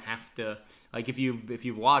and you don't have to, like, if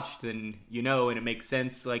you've watched, then you know, and it makes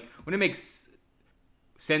sense. Like, when it makes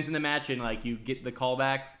sense in the match and like you get the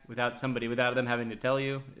callback without them having to tell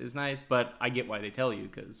you is nice. But I get why they tell you,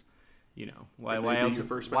 because you know why else are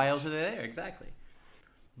they there exactly.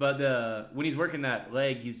 But when he's working that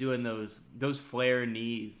leg, he's doing those Flair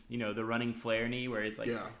knees, you know, the running Flair knee, where it's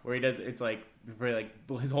like where he does, it's like where like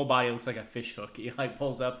his whole body looks like a fish hook. He like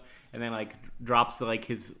pulls up and then like drops like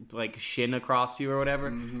his like shin across you or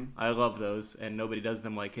whatever. Mm-hmm. I love those, and nobody does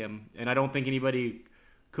them like him, and I don't think anybody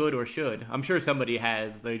could or should. I'm sure somebody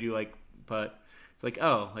has. They do, like, but it's like,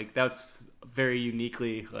 oh, like that's very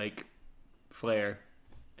uniquely like Flair,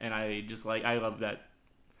 and I love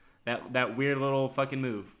that weird little fucking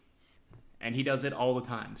move. And he does it all the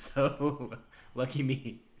time, so lucky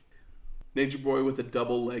me. Nature Boy with a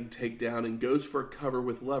double leg takedown and goes for a cover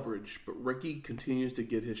with leverage, but Ricky continues to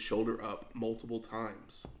get his shoulder up multiple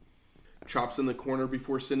times. Chops in the corner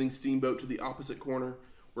before sending Steamboat to the opposite corner,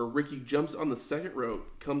 where Ricky jumps on the second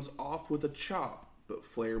rope, comes off with a chop, but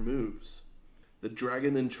Flair moves. The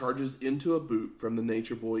Dragon then charges into a boot from the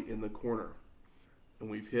Nature Boy in the corner. And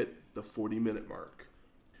we've hit the 40-minute mark.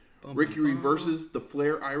 Ricky reverses the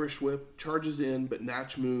Flair Irish whip, charges in, but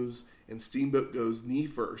Natch moves, and Steamboat goes knee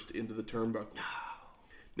first into the turnbuckle. No.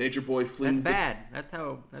 Nature Boy flings. That's bad.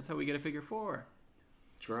 That's how we get a figure four.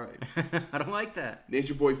 That's right. I don't like that.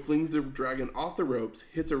 Nature Boy flings the Dragon off the ropes,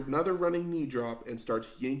 hits another running knee drop, and starts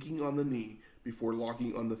yanking on the knee before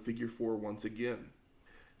locking on the figure four once again.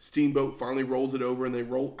 Steamboat finally rolls it over, and they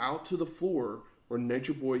roll out to the floor, where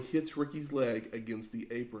Nature Boy hits Ricky's leg against the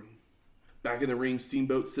apron. Back in the ring,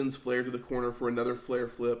 Steamboat sends Flair to the corner for another Flair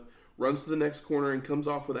flip, runs to the next corner, and comes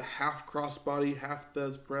off with a half crossbody, half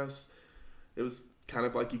Thez press. It was kind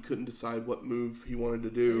of like he couldn't decide what move he wanted to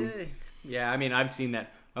do. Yeah, I mean, I've seen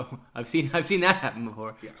that. Oh, I've seen that happen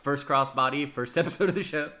before. Yeah. First crossbody, first episode of the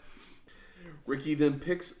show. Ricky then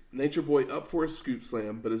picks Nature Boy up for a scoop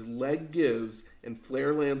slam, but his leg gives, and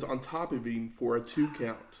Flair lands on top of him for a 2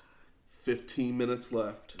 count. 15 minutes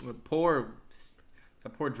left. That poor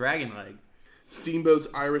Dragon leg. Steamboat's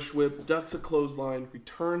Irish whip ducks a clothesline,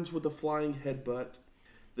 returns with a flying headbutt.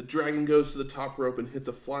 The Dragon goes to the top rope and hits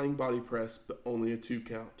a flying body press, but only a 2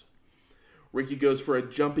 count. Ricky goes for a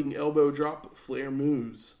jumping elbow drop, but Flair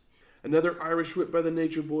moves. Another Irish whip by the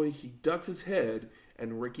Nature Boy. He ducks his head,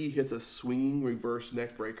 and Ricky hits a swinging reverse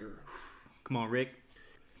neck breaker. Come on, Rick.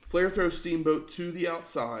 Flair throws Steamboat to the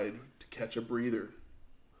outside to catch a breather.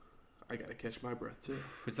 I gotta catch my breath, too.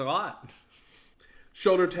 It's a lot.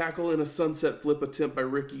 Shoulder tackle and a sunset flip attempt by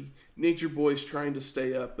Ricky. Nature Boy's trying to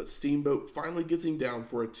stay up, but Steamboat finally gets him down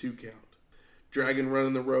for a 2 count. Dragon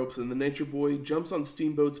running the ropes, and the Nature Boy jumps on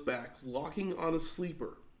Steamboat's back, locking on a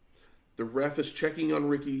sleeper. The ref is checking on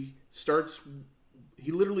Ricky.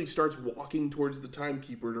 He literally starts walking towards the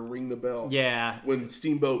timekeeper to ring the bell. Yeah. When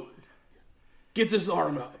Steamboat gets his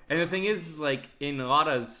arm up. And the thing is, like, in a lot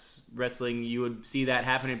of wrestling, you would see that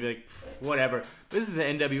happen and be like, whatever. This is the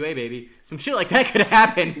NWA, baby. Some shit like that could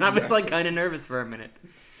happen. And I was, like, kind of nervous for a minute.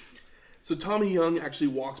 So Tommy Young actually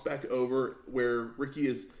walks back over where Ricky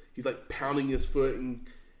is, he's, like, pounding his foot.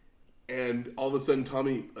 And all of a sudden,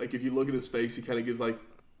 Tommy, like, if you look at his face, he kind of gives, like,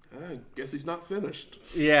 I guess he's not finished.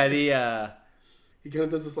 Yeah, he kind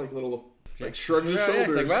of does this, like, little, like, shrugs his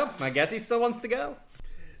shoulders. It's like, well, I guess he still wants to go.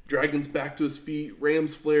 Dragon's back to his feet,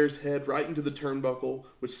 rams Flair's head right into the turnbuckle,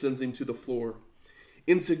 which sends him to the floor.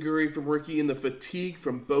 Insecurity from Ricky and the fatigue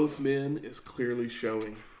from both men is clearly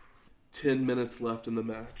showing. 10 minutes left in the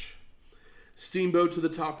match. Steamboat to the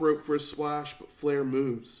top rope for a splash, but Flair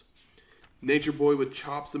moves. Nature Boy with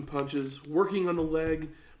chops and punches, working on the leg,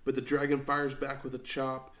 but the Dragon fires back with a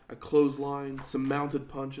chop, a clothesline, some mounted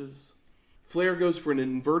punches. Flair goes for an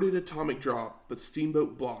inverted atomic drop, but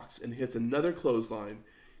Steamboat blocks and hits another clothesline,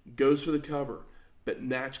 goes for the cover, but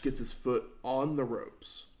Natch gets his foot on the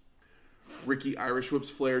ropes. Ricky Irish whips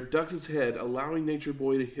Flair, ducks his head, allowing Nature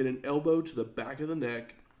Boy to hit an elbow to the back of the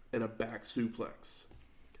neck and a back suplex.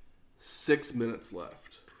 6 minutes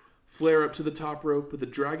left. Flair up to the top rope, but the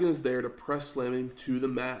Dragon is there to press slam him to the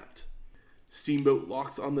mat. Steamboat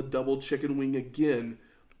locks on the double chicken wing again,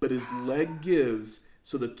 but his leg gives,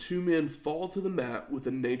 so the two men fall to the mat with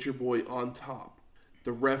the Nature Boy on top.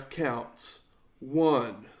 The ref counts.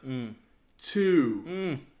 1,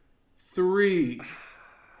 2, 3.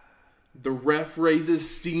 The ref raises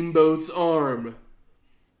Steamboat's arm.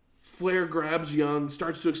 Flair grabs Young,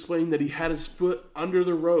 starts to explain that he had his foot under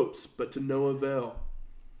the ropes, but to no avail.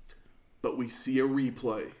 But we see a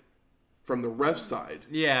replay from the ref side.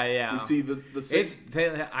 Yeah. We see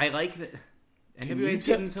the I like that. NWA's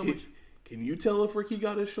getting so much. Can you tell if Ricky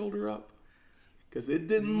got his shoulder up? Because it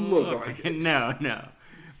didn't look like it. No.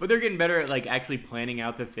 But they're getting better at like actually planning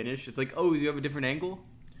out the finish. It's like, oh, you have a different angle?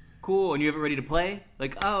 Cool, and you have it ready to play?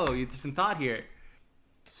 Like, oh, there's some thought here.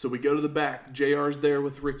 So we go to the back. JR's there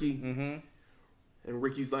with Ricky. Mm-hmm. And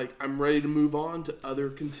Ricky's like, I'm ready to move on to other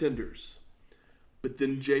contenders. But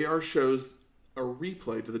then JR shows a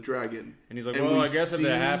replay to the Dragon. And he's like, well, I guess if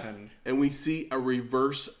that happened. And we see a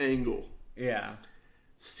reverse angle. Yeah.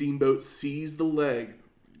 Steamboat sees the leg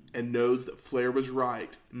and knows that Flair was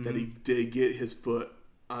right, that he did get his foot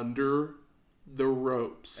under the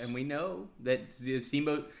ropes. And we know that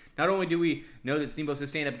Steamboat, not only do we know that Steamboat's a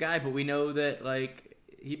stand-up guy, but we know that, like,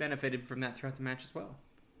 he benefited from that throughout the match as well.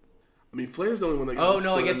 I mean, Flair's the only one that got his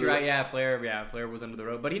no, foot I guess you're under right. Flair was under the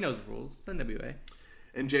rope, but he knows the rules. It's NWA.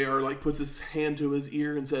 And JR, like, puts his hand to his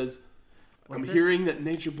ear and says, I'm hearing that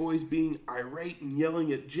Nature Boy's being irate and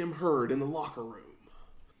yelling at Jim Herd in the locker room.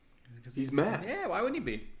 He's mad. Yeah, why wouldn't he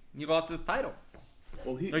be? He lost his title.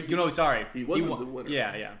 Well, He wasn't the winner.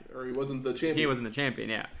 Yeah. Or he wasn't the champion. He wasn't the champion,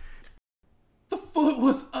 yeah. The foot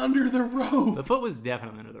was under the rope. The foot was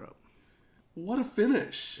definitely under the rope. What a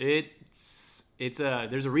finish. There's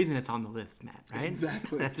a reason it's on the list, Matt, right?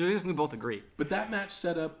 Exactly. That's the reason we both agree. But that match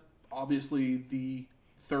set up, obviously, the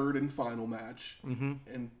third and final match. Mm-hmm.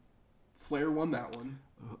 And Flair won that one.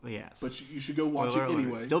 Yes. But you should go watch it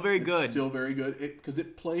anyway. Still very good. Still very good. Because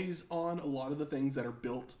it plays on a lot of the things that are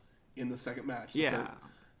built in the second match. Yeah.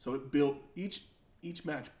 So it built, each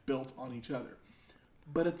match built on each other.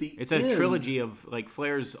 But at the It's a trilogy of, like,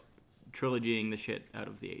 Flair's trilogying the shit out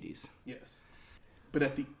of the 80s. Yes. But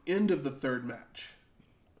at the end of the third match,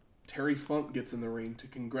 Terry Funk gets in the ring to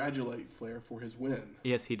congratulate Flair for his win.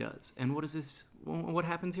 Yes, he does. And what is this? What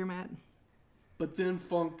happens here, Matt? But then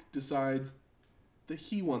Funk decides that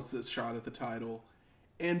he wants this shot at the title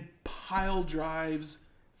and pile drives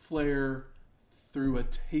Flair through a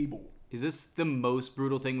table. Is this the most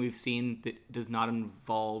brutal thing we've seen that does not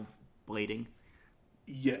involve blading?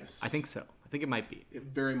 Yes. I think so. I think it might be. It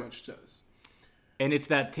very much does. And it's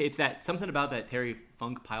that something about that Terry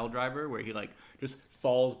Funk pile driver where he, like, just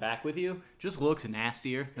falls back with you. Just looks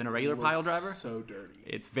nastier than a regular pile driver. So dirty.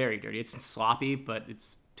 It's very dirty. It's sloppy, but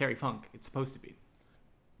it's Terry Funk. It's supposed to be.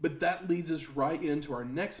 But that leads us right into our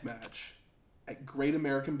next match at Great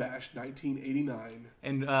American Bash 1989.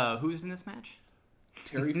 And who's in this match?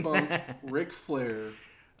 Terry Funk, Ric Flair.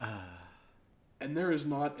 And there is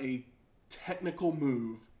not a technical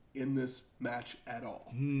move in this match at all.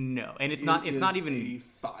 No, and it's not even a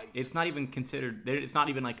fight. It's not even considered. It's not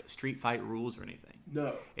even like street fight rules or anything.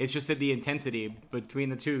 No, it's just that the intensity between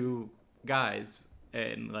the two guys,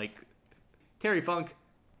 and like Terry Funk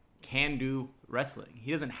can do wrestling.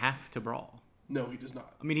 He doesn't have to brawl. No, he does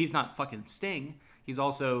not. I mean, he's not fucking Sting. He's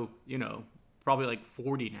also, probably like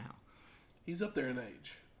 40 now. He's up there in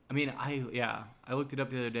age. I mean, I looked it up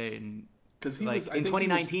the other day, and because in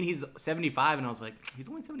 2019 he's 75, and I was like, he's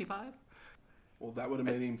only 75. Well, that would have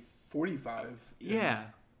made him 45. Yeah,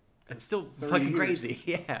 it's still fucking crazy.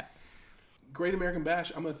 Yeah. Great American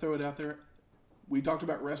Bash. I'm gonna throw it out there. We talked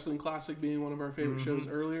about Wrestling Classic being one of our favorite shows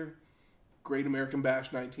earlier. Great American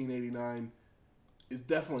Bash 1989 is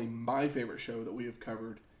definitely my favorite show that we have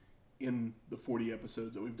covered in the 40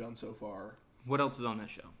 episodes that we've done so far. What else is on that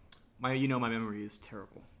show? My memory is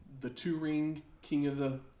terrible. The 2-ring King of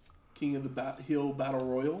the Hill Battle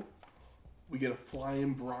Royal. We get a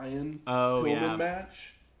Flying Brian Pillman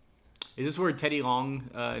match. Is this where Teddy Long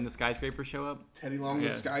and the Skyscrapers show up? Teddy Long and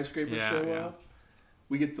the Skyscrapers show up.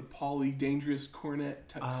 We get the Paulie Dangerous Cornette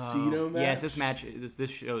Tuxedo match. Yes, this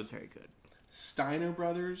show is very good. Steiner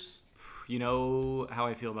Brothers. You know how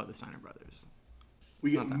I feel about the Steiner Brothers.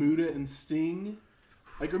 We get Muta and Sting.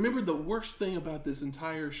 Like, remember, the worst thing about this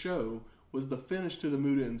entire show was the finish to the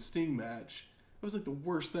Muta and Sting match. It was like the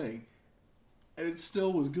worst thing. and it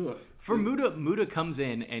still was good. For Muta comes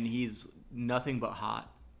in and he's nothing but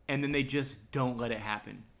hot, and then they just don't let it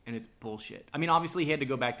happen, and it's bullshit. I mean, obviously he had to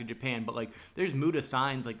go back to Japan, but like, there's Muta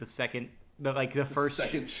signs like the first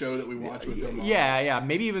second show that we watched with him. Yeah,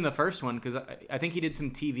 maybe even the first one, because I think he did some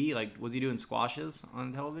TV. Like, was he doing squashes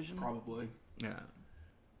on television? Probably. Yeah.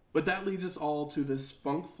 But that leads us all to this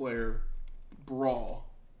Funk Flair brawl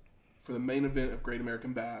for the main event of Great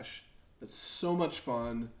American Bash. That's so much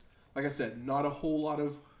fun. Like I said, not a whole lot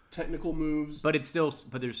of technical moves. But it's still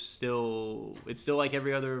like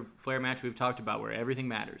every other Flair match we've talked about, where everything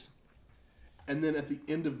matters. And then at the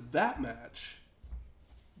end of that match,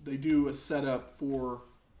 they do a setup for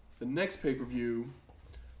the next pay-per-view,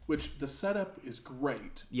 which the setup is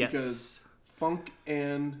great. Yes. Because Funk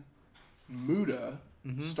and Muta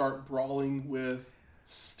start brawling with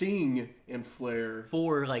Sting and Flair.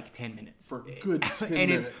 For like 10 minutes. For good 10 and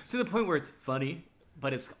minutes. It's to the point where it's funny,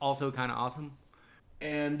 but it's also kind of awesome.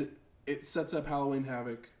 And it sets up Halloween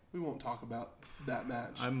Havoc. We won't talk about that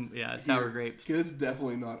match. Sour grapes. It's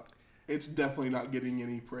definitely not getting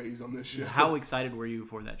any praise on this show. How excited were you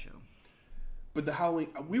for that show? But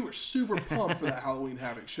we were super pumped for that Halloween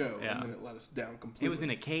Havoc show, and then it let us down completely. It was in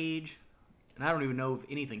a cage, and I don't even know if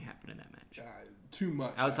anything happened in that match. Too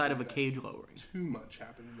much. Outside of a cage lowering. Too much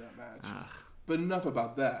happened in that match. But enough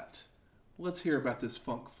about that. Let's hear about this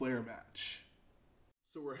Funk Flair match.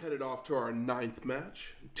 So we're headed off to our 9th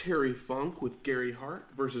match. Terry Funk with Gary Hart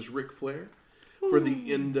versus Ric Flair for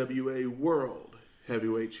the NWA World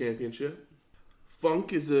Heavyweight Championship.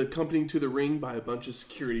 Funk is accompanied to the ring by a bunch of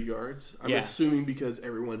security guards. I'm assuming because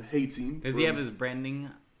everyone hates him. Does he have his branding?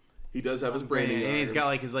 He does have his branding. And he's got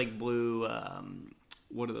like his like blue,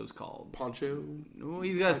 what are those called? Poncho? Well,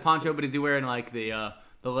 he's got his poncho, but is he wearing like the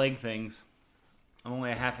leg things? I'm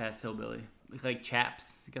only a half-assed hillbilly. It's like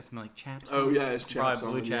chaps. He got some like chaps. Oh yeah, his chaps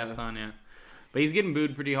probably blue chaps on. Yeah, but he's getting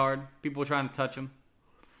booed pretty hard. People trying to touch him,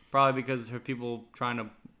 probably because of people trying to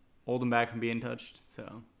hold him back from being touched.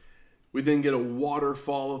 So we then get a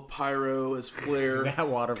waterfall of pyro as Flair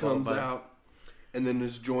comes out, and then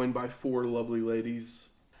is joined by 4 lovely ladies,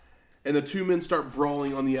 and the 2 men start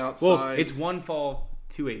brawling on the outside. Well, it's one fall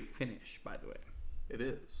to a finish, by the way. It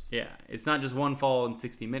is. Yeah, it's not just one fall in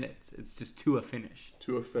 60 minutes. It's just to a finish.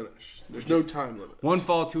 To a finish. There's no time limit. One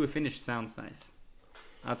fall to a finish sounds nice.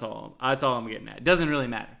 That's all I'm getting at. It doesn't really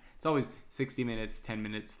matter. It's always 60 minutes, 10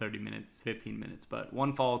 minutes, 30 minutes, 15 minutes, but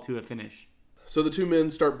one fall to a finish. So the 2 men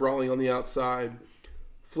start brawling on the outside.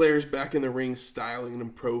 Flair's back in the ring, styling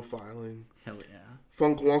and profiling. Hell yeah.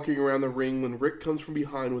 Funk walking around the ring when Rick comes from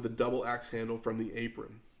behind with a double axe handle from the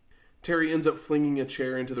apron. Terry ends up flinging a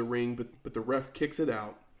chair into the ring, but the ref kicks it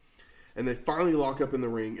out. And they finally lock up in the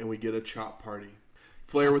ring, and we get a chop party.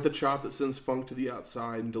 Flair with a chop that sends Funk to the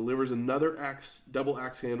outside and delivers another double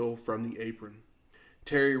axe handle from the apron.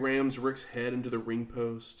 Terry rams Rick's head into the ring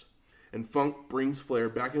post, and Funk brings Flair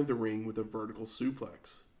back into the ring with a vertical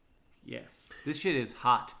suplex. Yes. This shit is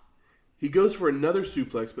hot. He goes for another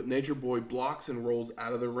suplex, but Nature Boy blocks and rolls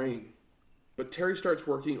out of the ring. But Terry starts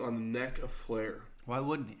working on the neck of Flair. Why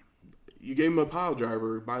wouldn't he? You gave him a pile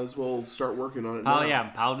driver. Might as well start working on it now. Oh,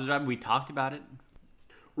 yeah. Pile driver. We talked about it.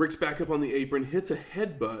 Rick's back up on the apron, hits a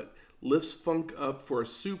headbutt, lifts Funk up for a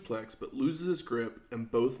suplex, but loses his grip,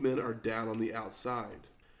 and both men are down on the outside.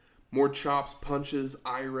 More chops, punches,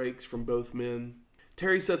 eye rakes from both men.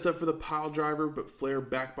 Terry sets up for the pile driver, but Flair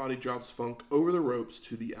backbody drops Funk over the ropes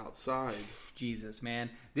to the outside. Jesus,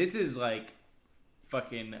 man. This is like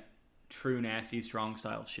fucking true nasty strong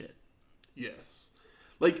style shit. Yes.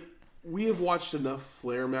 Like, we have watched enough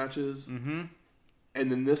Flair matches, and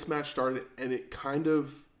then this match started, and it kind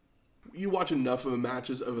of... You watch enough of the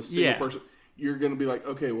matches of a single person, you're going to be like,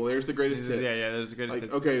 okay, well, there's the greatest hits. Yeah, there's the greatest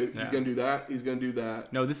hits. Okay, he's going to do that, he's going to do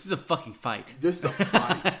that. No, this is a fucking fight. This is a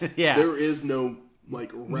fight. Yeah. There is no, like,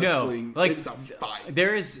 wrestling. No, like, it's a fight.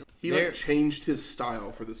 He changed his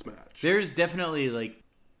style for this match. There's definitely, like,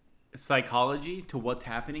 psychology to what's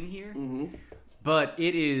happening here, but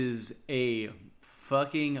it is a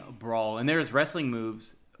fucking brawl. And there's wrestling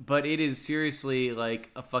moves, but it is seriously like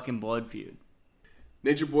a fucking blood feud.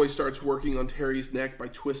 Nature Boy starts working on Terry's neck by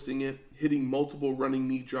twisting it, hitting multiple running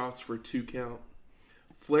knee drops for a 2 count.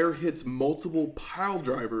 Flair hits multiple pile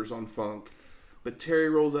drivers on Funk, but Terry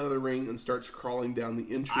rolls out of the ring and starts crawling down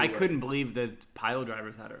the entryway. I couldn't believe that pile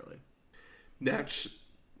drivers that early. Natch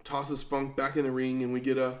tosses Funk back in the ring, and we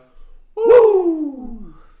get a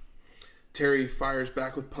woo! Terry fires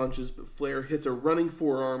back with punches, but Flair hits a running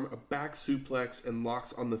forearm, a back suplex, and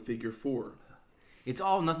locks on the figure 4. It's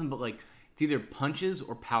all nothing but like, it's either punches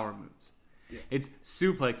or power moves. Yeah. It's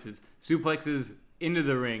suplexes. Suplexes into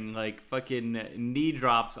the ring, like fucking knee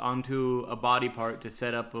drops onto a body part to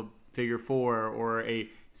set up a figure 4 or a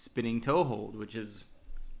spinning toe hold, which is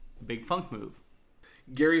a big Funk move.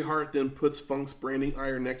 Gary Hart then puts Funk's branding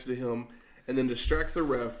iron next to him and then distracts the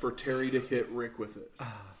ref for Terry to hit Rick with it.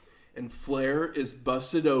 And Flair is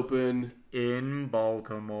busted open in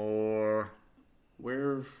Baltimore,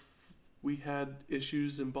 where we had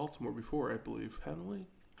issues in Baltimore before, I believe, hadn't we?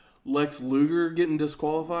 Lex Luger getting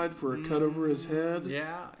disqualified for a cut over his head.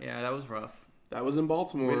 Yeah, that was rough. That was in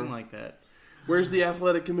Baltimore. We didn't like that. Where's the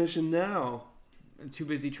Athletic Commission now? Too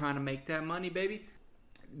busy trying to make that money, baby.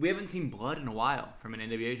 We haven't seen blood in a while from an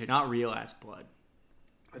NWA show. Not real ass blood.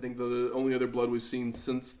 I think the only other blood we've seen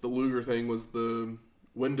since the Luger thing was the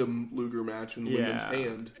Wyndham Luger match in Wyndham's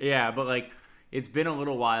hand. Yeah, but like it's been a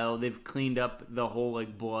little while. They've cleaned up the whole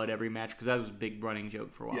like blood every match because that was a big running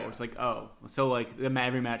joke for a while. Yeah. It's like, oh, so like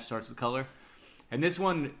every match starts with color, and this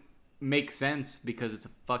one makes sense because it's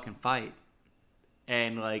a fucking fight,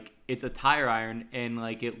 and like it's a tire iron, and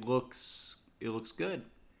like it looks good,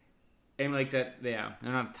 and like that. Yeah,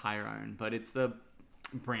 they're not a tire iron, but it's the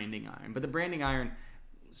branding iron. But the branding iron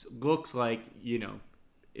looks like, you know,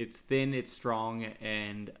 it's thin, it's strong,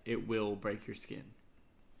 and it will break your skin.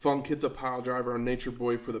 Funk hits a pile driver on Nature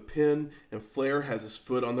Boy for the pin, and Flair has his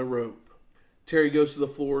foot on the rope. Terry goes to the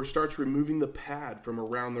floor, starts removing the pad from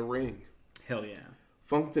around the ring. Hell yeah.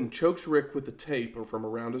 Funk then chokes Rick with the tape from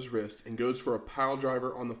around his wrist and goes for a pile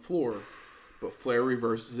driver on the floor, but Flair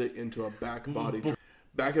reverses it into a back body.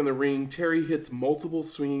 Back in the ring, Terry hits multiple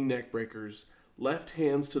swinging neck breakers, left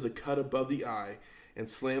hands to the cut above the eye, and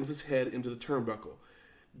slams his head into the turnbuckle.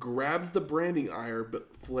 Grabs the branding iron, but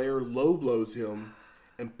Flair low blows him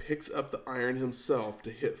and picks up the iron himself to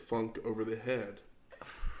hit Funk over the head.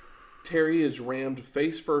 Terry is rammed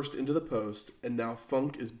face first into the post, and now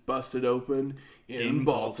Funk is busted open in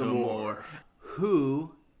Baltimore.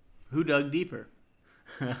 Who dug deeper?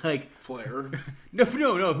 Like Flair.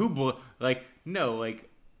 No. Like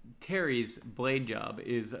Terry's blade job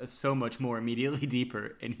is so much more immediately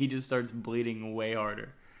deeper, and he just starts bleeding way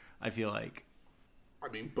harder. I feel like. I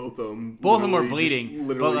mean, both of them are bleeding.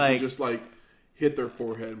 Literally, but like, can just like hit their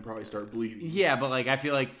forehead and probably start bleeding. Yeah, but like I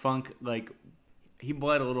feel like Funk, like he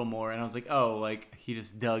bled a little more, and I was like, oh, like he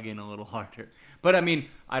just dug in a little harder. But I mean,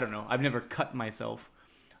 I don't know. I've never cut myself,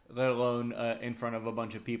 let alone in front of a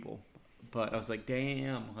bunch of people. But I was like,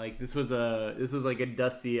 damn, like this was like a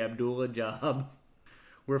Dusty Abdullah job,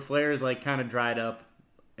 where Flair's like kind of dried up,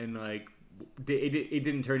 and like it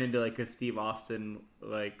didn't turn into like a Steve Austin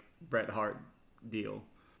like Bret Hart deal.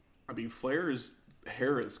 I mean, Flair's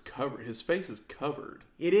hair is covered. His face is covered.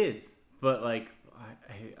 It is, but like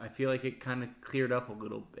I feel like it kind of cleared up a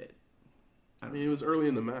little bit. I mean, it was early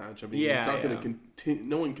in the match. I mean, it's not going to continue.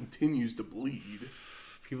 No one continues to bleed.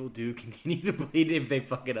 People do continue to bleed if they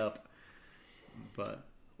fuck it up, but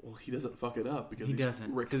well, he doesn't fuck it up because he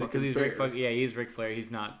doesn't. Because he's Ric Flair. Yeah, he's Ric Flair.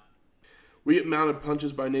 He's not. We get mounted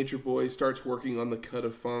punches by Nature Boy. Starts working on the cut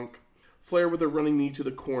of Funk. Flair with a running knee to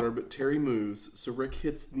the corner, but Terry moves, so Rick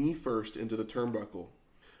hits knee first into the turnbuckle.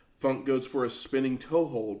 Funk goes for a spinning toe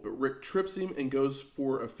hold, but Rick trips him and goes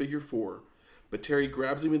for a figure 4. But Terry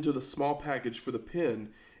grabs him into the small package for the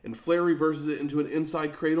pin, and Flair reverses it into an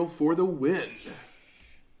inside cradle for the win.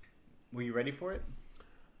 Were you ready for it?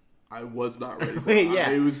 I was not ready for it. Yeah.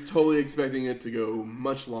 I was totally expecting it to go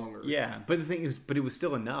much longer. Yeah, but the thing is, it was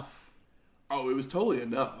still enough. Oh, it was totally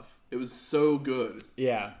enough. It was so good.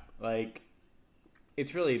 Yeah, like,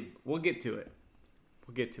 it's really, we'll get to it.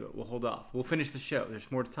 We'll hold off. We'll finish the show.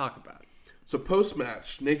 There's more to talk about. So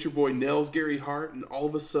post-match, Nature Boy nails Gary Hart, and all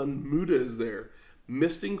of a sudden, Muta is there,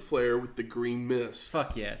 misting Flair with the green mist.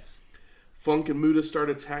 Fuck yes. Funk and Muta start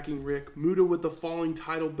attacking Rick. Muta with the falling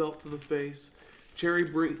title belt to the face. Cherry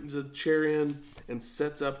brings a chair in and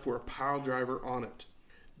sets up for a pile driver on it.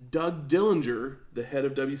 Doug Dillinger, the head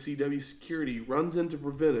of WCW security, runs in to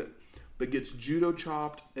prevent it, but gets judo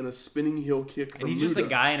chopped and a spinning heel kick from Muta. And he's just a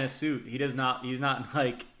guy in a suit. He's not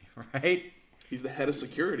like, right? He's the head of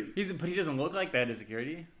security. But he doesn't look like that as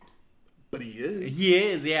security. But he is. He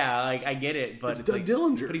is, yeah. Like, I get it. But it's Doug like,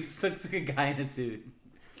 Dillinger. But he looks like a guy in a suit.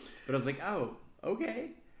 But I was like, oh,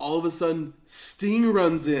 okay. All of a sudden, Sting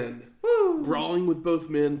runs in. Woo! Brawling with both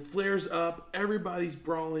men. Flair's up. Everybody's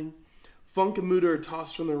brawling. Funk and Muta are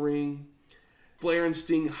tossed from the ring. Flair and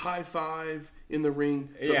Sting high five in the ring.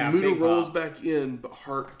 But yeah, Muta rolls back in, but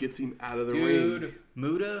Hart gets him out of the ring. Dude,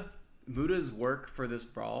 Muta's work for this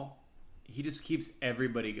brawl, he just keeps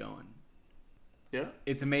everybody going. Yeah.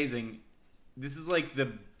 It's amazing. This is like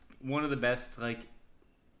one of the best like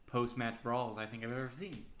post-match brawls I think I've ever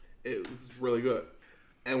seen. It was really good.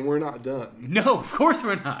 And we're not done. No, of course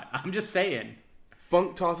we're not. I'm just saying.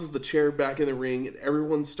 Funk tosses the chair back in the ring, and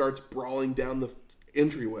everyone starts brawling down the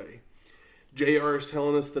entryway. JR is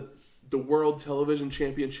telling us that the World Television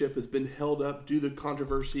Championship has been held up due to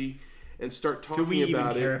controversy, and start talking Do we even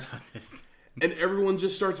about care it. about this? And everyone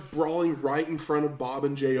just starts brawling right in front of Bob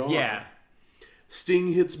and JR. Yeah.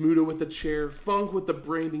 Sting hits Muta with the chair. Funk with the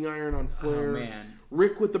branding iron on Flair. Oh, man.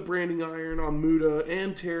 Rick with the branding iron on Muta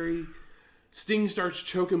and Terry. Sting starts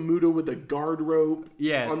choking Muta with a guard rope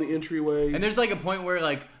on the entryway. And there's like a point where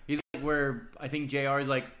like he's like where I think JR is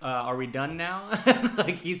like, "Are we done now?"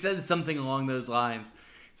 Like he says something along those lines.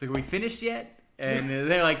 It's like, "Are we finished yet?" And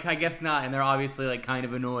they're like, "I guess not." And they're obviously like kind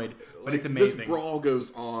of annoyed, but like, it's amazing. This brawl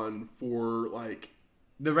goes on for like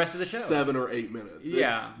the rest of the show, 7 or 8 minutes.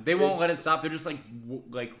 Yeah, they won't let it stop. They're just like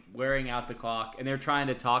like wearing out the clock, and they're trying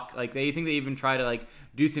to talk. Like they think they even try to like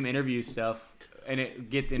do some interview stuff. And it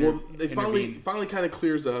gets they finally kind of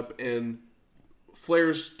clears up, and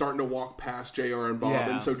Flair's starting to walk past JR and Bob,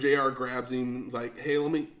 and so JR grabs him, like, "Hey,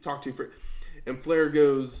 let me talk to you." And Flair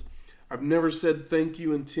goes, "I've never said thank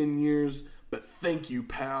you in 10 years, but thank you,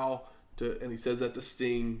 pal." And he says that to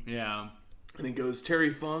Sting. Yeah. And he goes,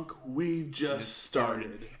 "Terry Funk, we've just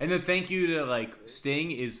started." And the thank you to like Sting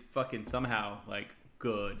is fucking somehow like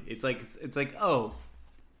good. It's like oh,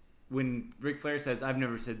 when Ric Flair says, "I've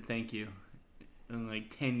never said thank you in like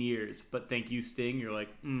 10 years, but thank you, Sting," you're like,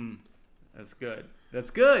 that's good.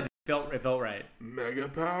 That's good. It felt right. Mega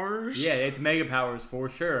powers? Yeah, it's mega powers for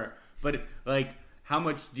sure. But like, how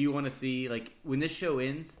much do you want to see, like, when this show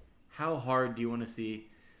ends, how hard do you want to see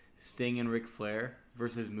Sting and Ric Flair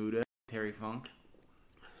versus Muta and Terry Funk?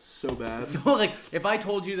 So bad. So like, if I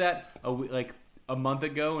told you that a month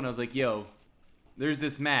ago and I was like, "Yo, there's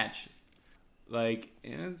this match, like,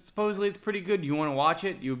 supposedly it's pretty good. You want to watch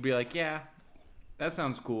it?" You would be like, "Yeah, that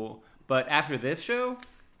sounds cool." But after this show,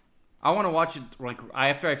 I want to watch it. Like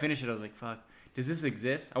after I finish it, I was like, "Fuck, does this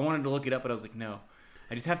exist?" I wanted to look it up, but I was like, "No,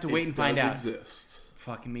 I just have to wait and find out." It does exist.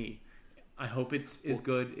 Fucking me. I hope it's as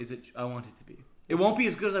good as I want it to be. It won't be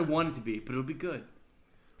as good as I want it to be, but it'll be good.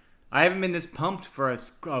 I haven't been this pumped for a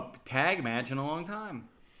tag match in a long time,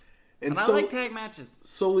 and I like tag matches.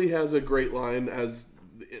 Sully has a great line as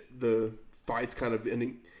the fight's kind of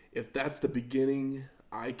ending. "If that's the beginning,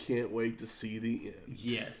 I can't wait to see the end."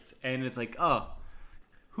 Yes, and it's like, oh,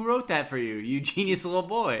 who wrote that for you? You genius little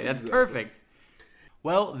boy. That's Exactly. perfect.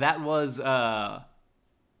 Well, that was a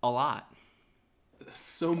lot.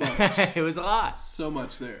 So much. It was a lot. So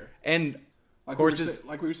much there. And Like of course,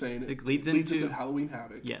 we were saying, it leads into Halloween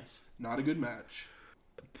Havoc. Yes, Not a good match.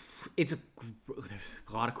 there's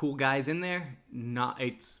a lot of cool guys in there.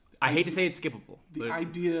 I hate to say it's skippable. The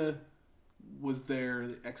idea was there.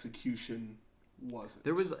 The execution wasn't.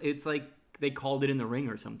 It's like they called it in the ring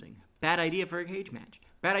or something. Bad idea for a cage match.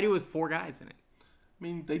 Bad idea with 4 guys in it. I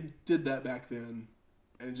mean, they did that back then,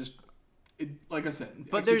 and like I said,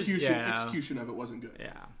 But execution of it wasn't good.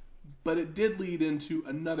 Yeah. But it did lead into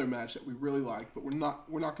another match that we really liked, but we're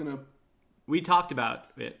not gonna. We talked about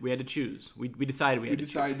it. We had to choose. We decided we had to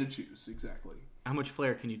choose. We decided to choose, exactly. How much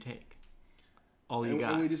Flair can you take? All you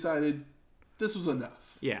got. And we decided this was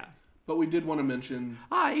enough. Yeah. But we did want to mention...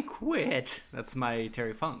 I quit. That's my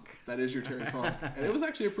Terry Funk. That is your Terry Funk. And it was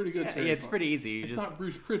actually a pretty good Terry Funk. Yeah, it's pretty easy. It's not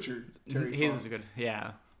Bruce Pritchard Terry His Funk. is good.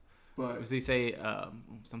 Yeah. But Does he say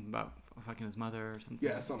something about fucking his mother or something?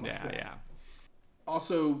 Yeah, something like that. Yeah.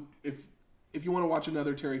 Also, if you want to watch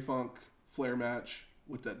another Terry Funk Flair match,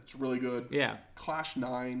 that's really good. Yeah. Clash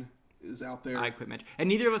 9 is out there. I Quit match. And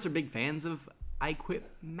neither of us are big fans of I Quit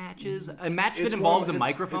matches. A match that involves a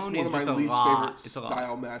microphone is just a lot. It's one of my least favorite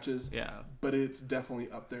style matches. Yeah. But it's definitely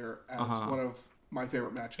up there as one of my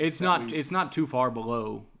favorite matches. It's not too far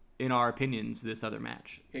below, in our opinions, this other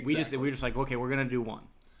match. Exactly. We're just like, okay, we're gonna do one.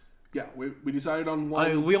 Yeah, we decided on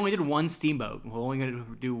one. We only did one Steamboat. We're only gonna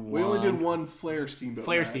do one. We only did one Flair Steamboat.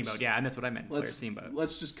 Flair match. Steamboat, yeah, and that's what I meant. Flair Steamboat.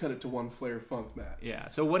 Let's just cut it to one Flair Funk match. Yeah.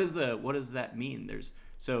 So what does that mean?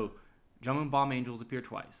 Jumping Bomb Angels appear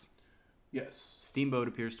twice. Yes. Steamboat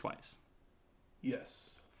appears twice.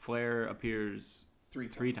 Yes. Flair appears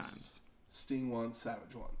three times. Sting once,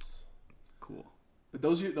 Savage once. Cool. But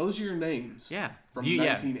those are your names. Yeah. From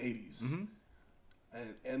 1980s. Mm-hmm.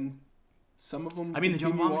 And some of them. I mean, the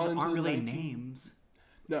Jumping Bomb Angels aren't really 19... names.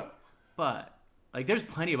 No. But like, there's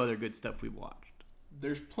plenty of other good stuff we've watched.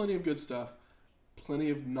 There's plenty of good stuff.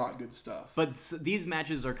 Plenty of not good stuff. But these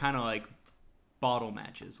matches are kind of like bottle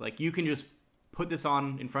matches. Like, you can just put this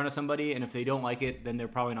on in front of somebody, and if they don't like it, then they're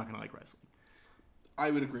probably not going to like wrestling. I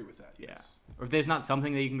would agree with that. Yes. Yeah. Or if there's not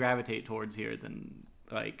something that you can gravitate towards here, then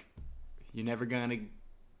like you're never gonna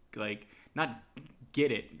like not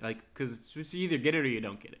get it. Like, because it's either get it or you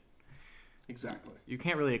don't get it. Exactly. You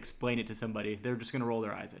can't really explain it to somebody. They're just going to roll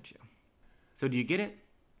their eyes at you. So do you get it?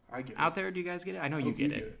 I get it. Out there, do you guys get it? I know you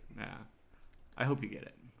get it. Yeah. I hope you get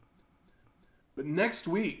it. But next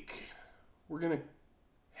week, we're going to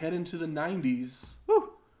head into the 90s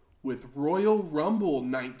with Royal Rumble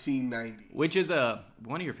 1990. Which is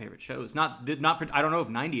one of your favorite shows. Not. I don't know if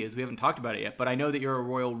 90 is. We haven't talked about it yet. But I know that you're a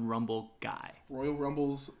Royal Rumble guy. Royal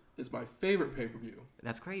Rumbles is my favorite pay-per-view.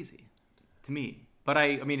 That's crazy to me. But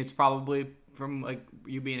I mean, it's probably from like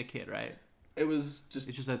you being a kid, right? It's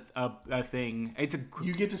just a thing.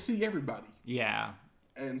 You get to see everybody. Yeah.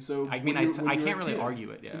 And so I mean, I can't really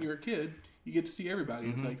argue it. Yeah. When you're a kid, you get to see everybody.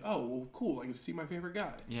 It's like, oh, well, cool. I get to see my favorite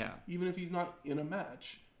guy. Yeah. Even if he's not in a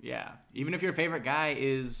match. Yeah. Even if your favorite guy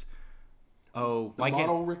is,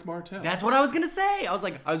 Rick Martel. That's what I was gonna say. I was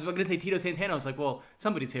gonna say Tito Santana. I was like, well,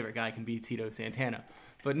 somebody's favorite guy can be Tito Santana,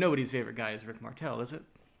 but nobody's favorite guy is Rick Martel, is it?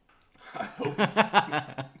 I hope.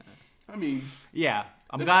 I mean, yeah.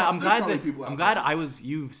 I'm glad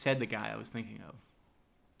you said the guy I was thinking of.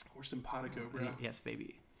 We're simpatico, bro. Yes,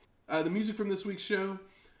 baby. The music from this week's show,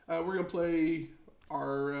 we're going to play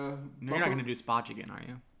our No, you're not going to do Spotch again, are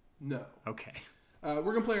you? No. Okay. We're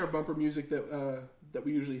going to play our bumper music that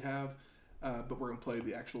we usually have, but we're going to play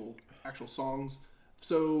the actual songs.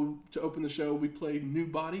 So, to open the show, we played New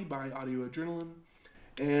Body by Audio Adrenaline.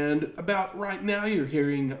 And about right now, you're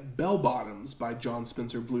hearing Bell Bottoms by John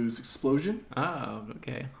Spencer Blues Explosion. Oh,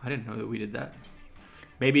 okay. I didn't know that we did that.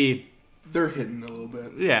 Maybe... They're hidden a little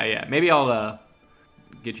bit. Yeah. Maybe I'll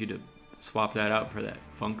get you to swap that out for that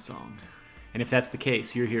funk song. And if that's the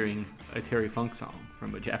case, you're hearing a Terry Funk song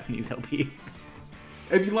from a Japanese LP.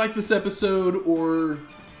 If you like this episode or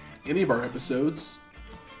any of our episodes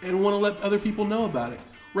and want to let other people know about it,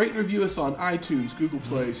 rate and review us on iTunes, Google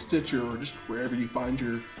Play, Stitcher, or just wherever you find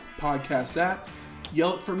your podcast at.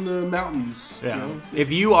 Yell it from the mountains. Yeah. You know?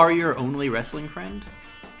 If you are your only wrestling friend,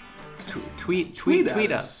 tweet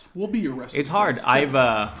us. We'll be your wrestling. It's hard.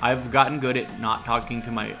 friends, I've gotten good at not talking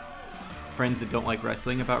to my friends that don't like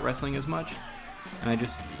wrestling about wrestling as much, and I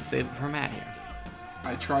just save it for Matt here.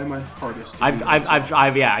 I try my hardest.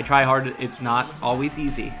 I try hard. It's not always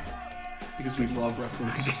easy because we love wrestling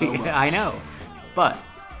so much. I know, but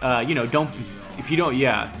don't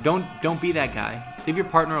be that guy. Leave your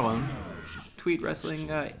partner alone. Tweet wrestling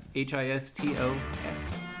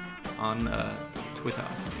HISTOX on Twitter.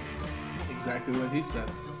 Exactly what he said.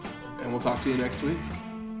 And we'll talk to you next week.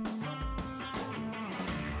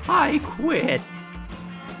 I quit.